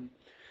 That's one.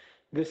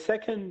 The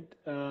second,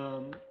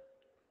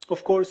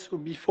 of course,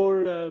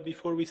 before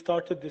we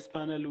started this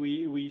panel,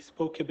 we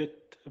spoke a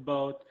bit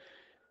about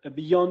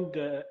beyond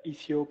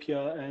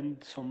Ethiopia and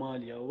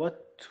Somalia.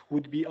 What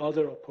would be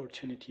other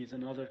opportunities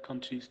in other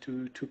countries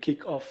to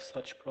kick off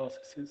such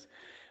processes?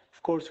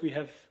 Of course, we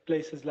have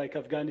places like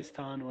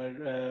Afghanistan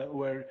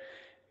where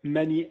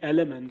many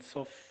elements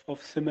of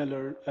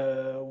similar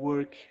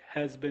work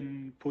has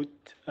been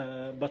put,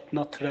 but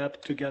not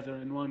wrapped together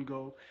in one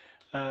go.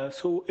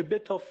 So a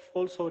bit of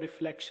also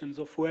reflections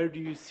of where do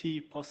you see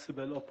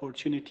possible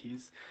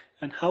opportunities,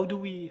 and how do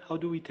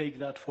we take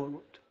that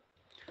forward?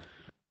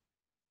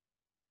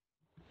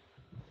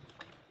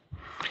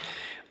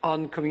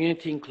 On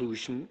community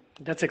inclusion,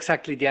 that's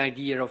exactly the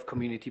idea of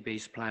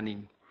community-based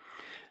planning.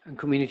 And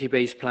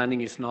community-based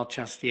planning is not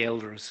just the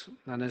elders.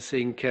 And I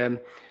think,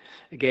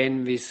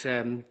 again, with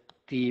the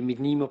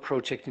MIGNIMO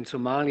project in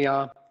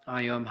Somalia,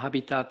 IOM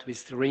Habitat,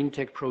 with the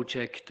RainTech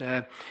project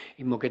in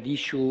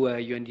Mogadishu,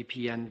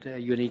 UNDP and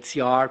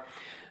UNHCR,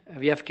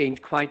 we have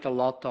gained quite a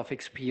lot of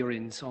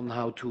experience on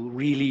how to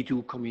really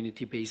do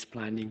community-based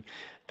planning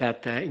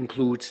that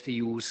includes the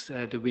youth,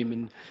 the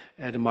women,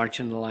 the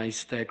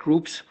marginalized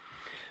groups.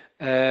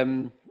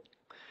 And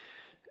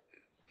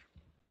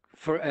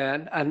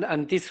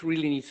this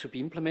really needs to be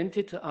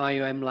implemented.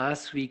 IOM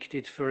last week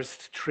did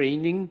first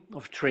training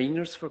of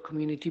trainers for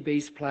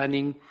community-based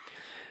planning.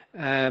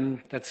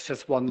 That's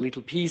just one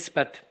little piece,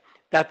 but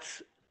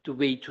that's the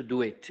way to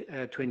do it,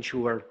 to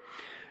ensure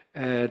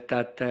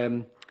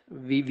that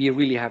we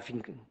really have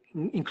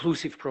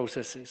inclusive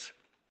processes.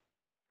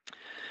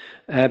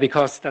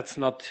 Because that's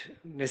not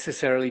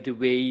necessarily the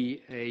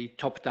way a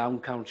top-down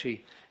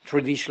country,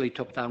 traditionally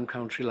top-down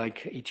country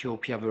like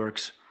Ethiopia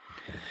works.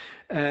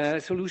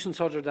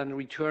 Solutions other than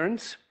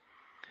returns.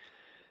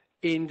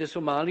 In the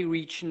Somali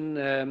region,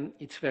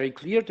 it's very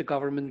clear. The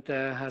government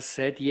has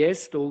said,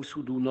 yes, those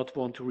who do not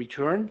want to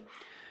return,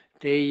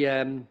 they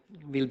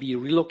will be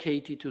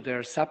relocated to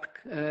their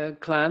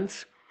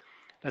sub-clans.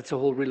 That's the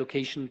whole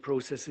relocation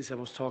processes I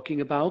was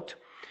talking about.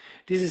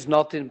 This is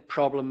not a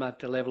problem at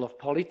the level of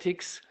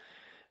politics.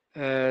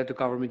 The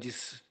government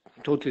is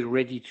totally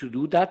ready to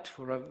do that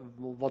for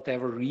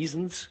whatever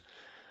reasons.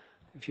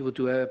 If you would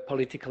do a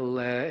political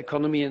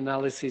economy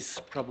analysis,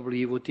 probably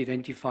you would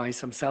identify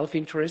some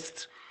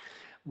self-interests,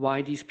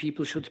 why these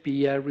people should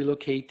be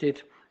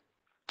relocated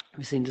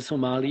within the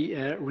Somali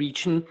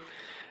region.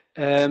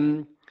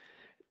 The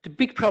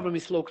big problem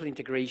is local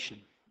integration.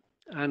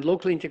 And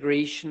local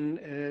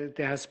integration,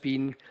 there has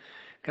been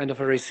kind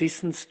of a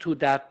resistance to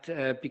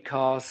that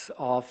because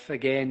of,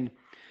 again,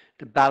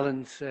 the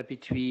balance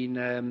between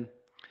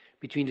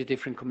the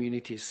different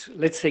communities.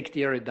 Let's take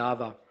the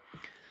Eredava,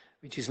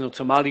 which is not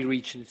Somali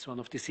region, it's one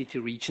of the city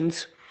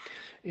regions.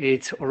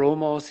 It's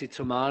Oromos, it's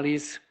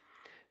Somalis,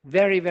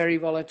 very, very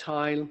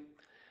volatile.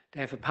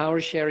 They have a power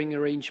sharing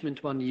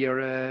arrangement. 1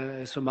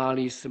 year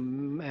Somali is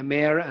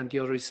mayor and the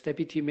other is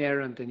deputy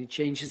mayor, and then it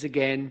changes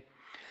again.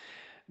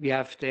 We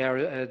have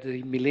there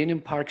the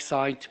Millennium Park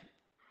site,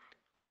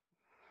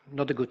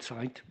 not a good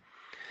site.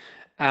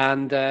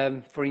 And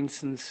for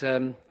instance,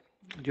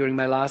 during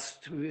my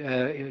last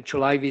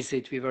July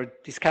visit, we were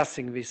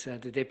discussing with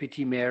the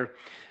deputy mayor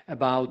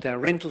about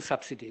rental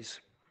subsidies.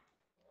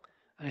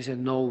 I said,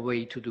 no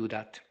way to do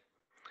that,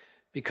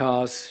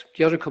 because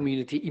the other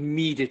community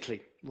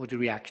immediately would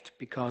react,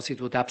 because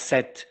it would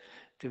upset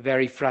the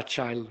very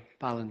fragile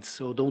balance.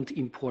 So don't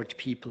import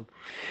people.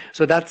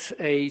 So that's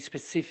a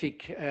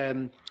specific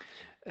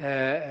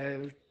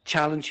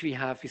challenge we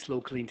have with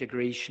local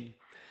integration.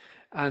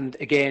 And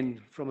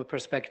again, from a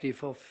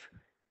perspective of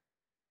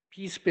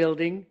peace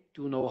building,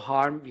 do no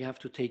harm, we have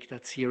to take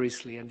that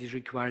seriously. And it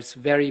requires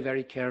very,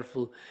 very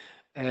careful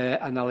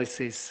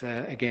analysis,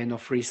 again,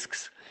 of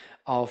risks,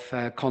 of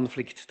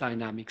conflict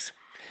dynamics.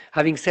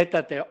 Having said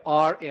that, there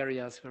are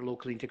areas where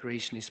local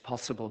integration is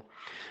possible.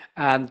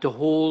 And the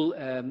whole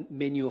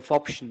menu of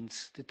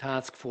options the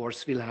task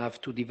force will have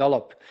to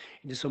develop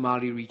in the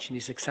Somali region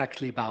is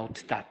exactly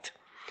about that,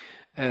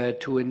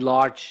 to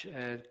enlarge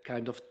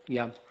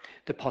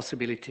the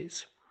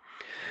possibilities.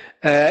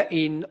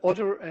 In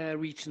other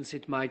regions,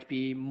 it might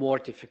be more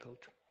difficult.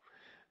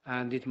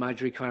 And it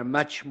might require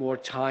much more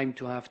time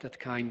to have that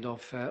kind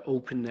of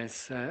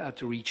openness at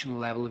the regional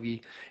level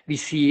we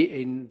see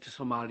in the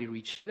Somali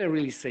region. They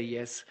really say,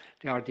 yes,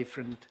 they are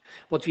different.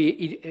 What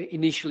we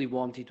initially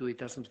wanted to, it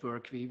doesn't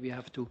work. We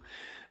have to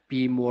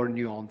be more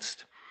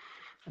nuanced.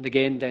 And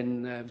again,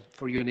 then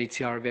for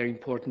UNHCR, a very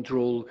important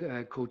role,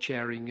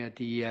 co-chairing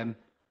the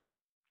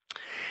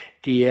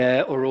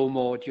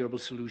Oromo Durable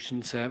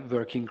Solutions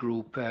Working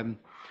Group,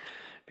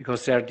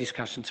 because their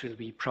discussions will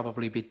be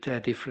probably a bit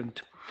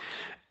different.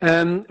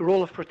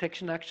 Role of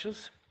protection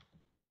actors,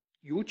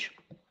 huge.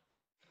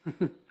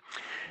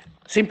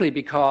 Simply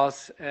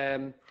because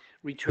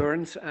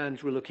returns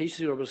and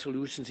relocation durable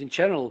solutions in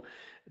general,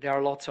 there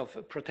are lots of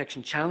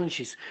protection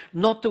challenges,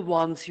 not the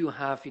ones you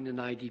have in an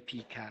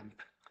IDP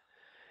camp.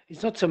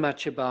 It's not so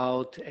much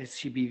about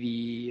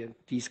SGBV and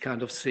these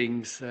kind of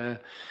things,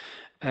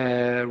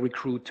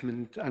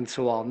 recruitment and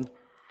so on.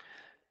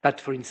 But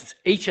for instance,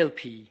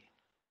 HLP,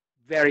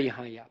 very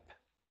high up.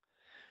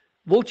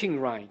 Voting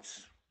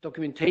rights,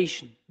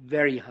 documentation,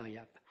 very high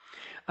up.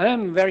 I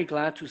am very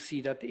glad to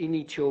see that in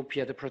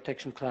Ethiopia, the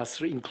protection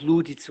cluster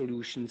included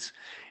solutions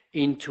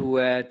into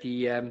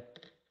their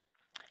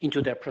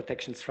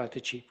protection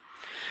strategy.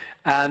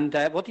 And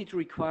what it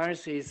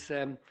requires is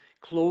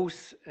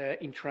close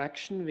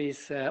interaction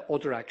with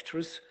other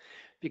actors,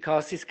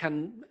 because this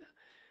can,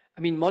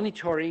 I mean,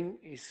 monitoring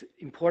is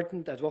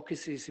important,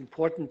 advocacy is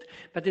important,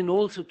 but then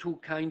also to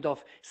kind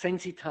of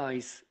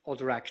sensitize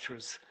other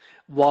actors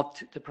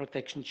what the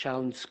protection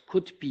challenge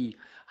could be,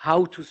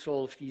 how to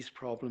solve these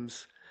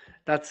problems.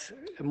 That's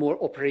a more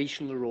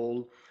operational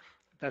role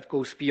that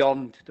goes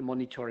beyond the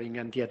monitoring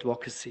and the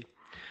advocacy.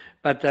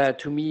 But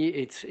to me,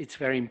 it's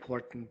very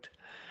important.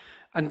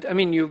 And I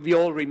mean, we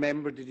all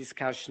remember the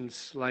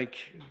discussions like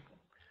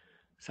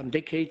some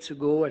decades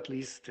ago, at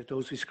least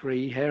those with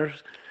gray hair,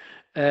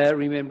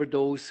 remember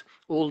those,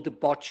 all the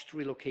botched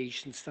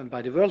relocations done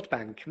by the World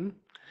Bank.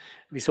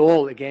 With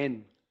all,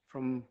 again,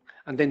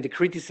 and then the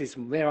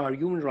criticism, where are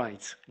human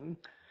rights?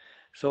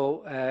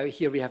 So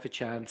here we have a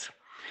chance.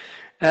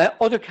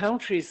 Other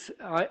countries,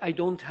 I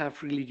don't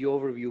have really the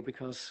overview,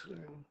 because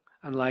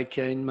unlike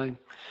in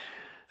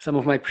some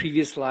of my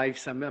previous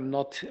lives, I'm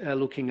not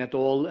looking at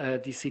all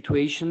these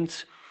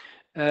situations.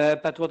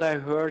 But what I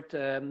heard,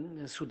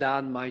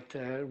 Sudan might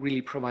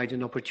really provide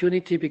an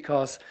opportunity,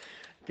 because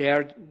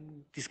their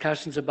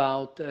discussions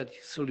about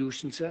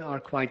solutions are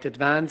quite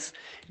advanced.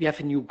 We have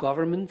a new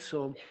government,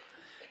 so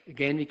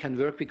again, we can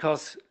work,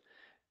 because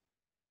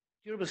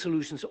durable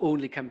solutions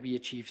only can be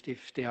achieved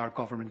if they are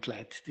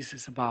government-led. This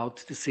is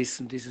about the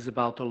system, this is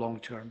about the long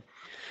term.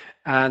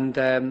 And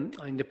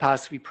in the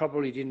past, we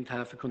probably didn't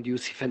have a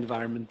conducive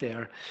environment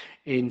there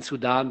in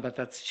Sudan, but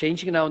that's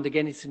changing now. And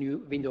again, it's a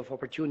new window of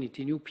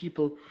opportunity, new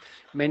people,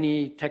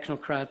 many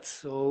technocrats.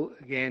 So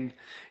again,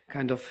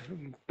 kind of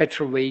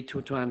better way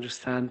to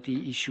understand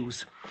the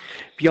issues.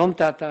 Beyond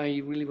that,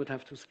 I really would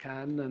have to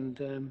scan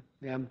and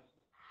yeah.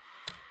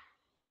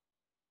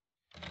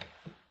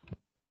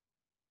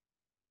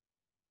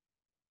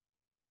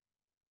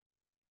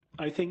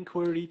 I think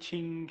we're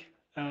reaching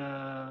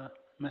a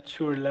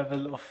mature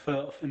level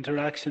of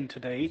interaction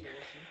today.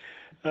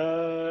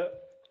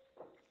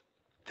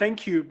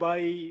 Thank you.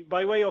 By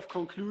way of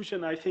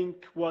conclusion, I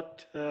think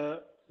what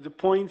the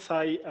points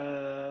I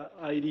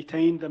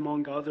retained,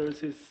 among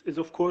others, is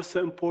of course the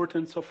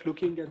importance of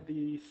looking at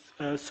these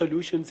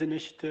solutions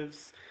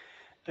initiatives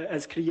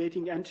as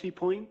creating entry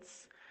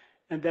points,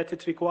 and that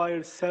it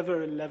requires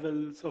several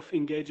levels of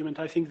engagement.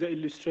 I think the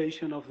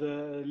illustration of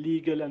the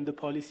legal and the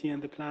policy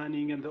and the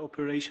planning and the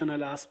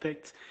operational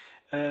aspects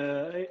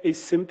is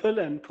simple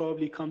and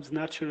probably comes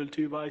natural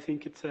too, but I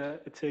think it's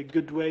a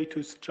good way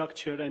to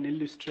structure and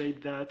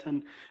illustrate that.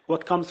 And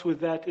what comes with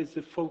that is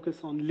the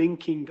focus on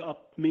linking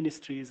up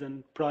ministries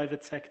and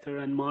private sector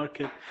and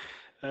market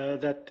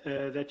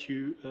that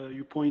you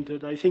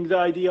pointed. I think the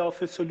idea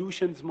of a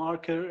solutions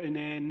marker in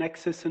a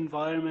nexus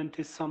environment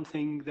is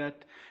something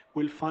that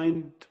will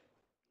find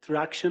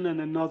traction and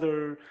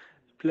another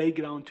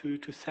playground to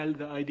sell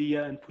the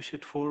idea and push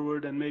it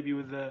forward, and maybe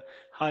with a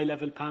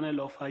high-level panel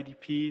of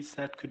IDPs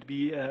that could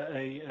be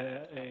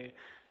a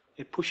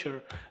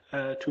pusher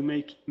to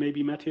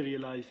maybe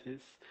materialize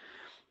this.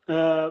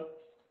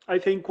 I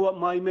think what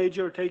my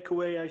major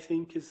takeaway, I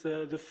think, is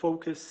the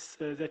focus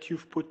that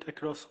you've put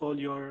across all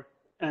your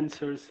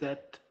answers,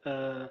 that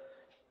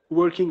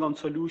working on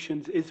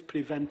solutions is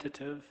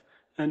preventative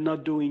and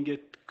not doing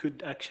it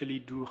could actually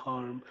do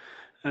harm.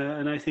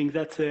 And I think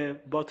that's a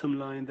bottom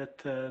line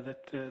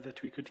that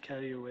we could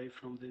carry away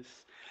from this.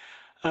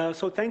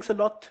 So thanks a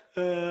lot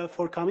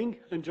for coming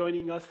and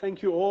joining us.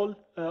 Thank you all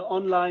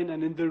online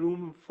and in the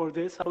room for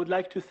this. I would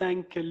like to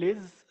thank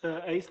Liz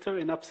Eister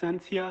in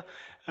absentia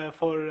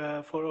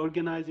for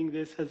organizing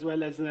this, as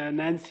well as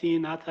Nancy,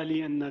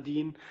 Natalie, and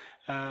Nadine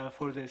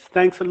for this.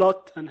 Thanks a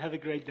lot, and have a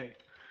great day.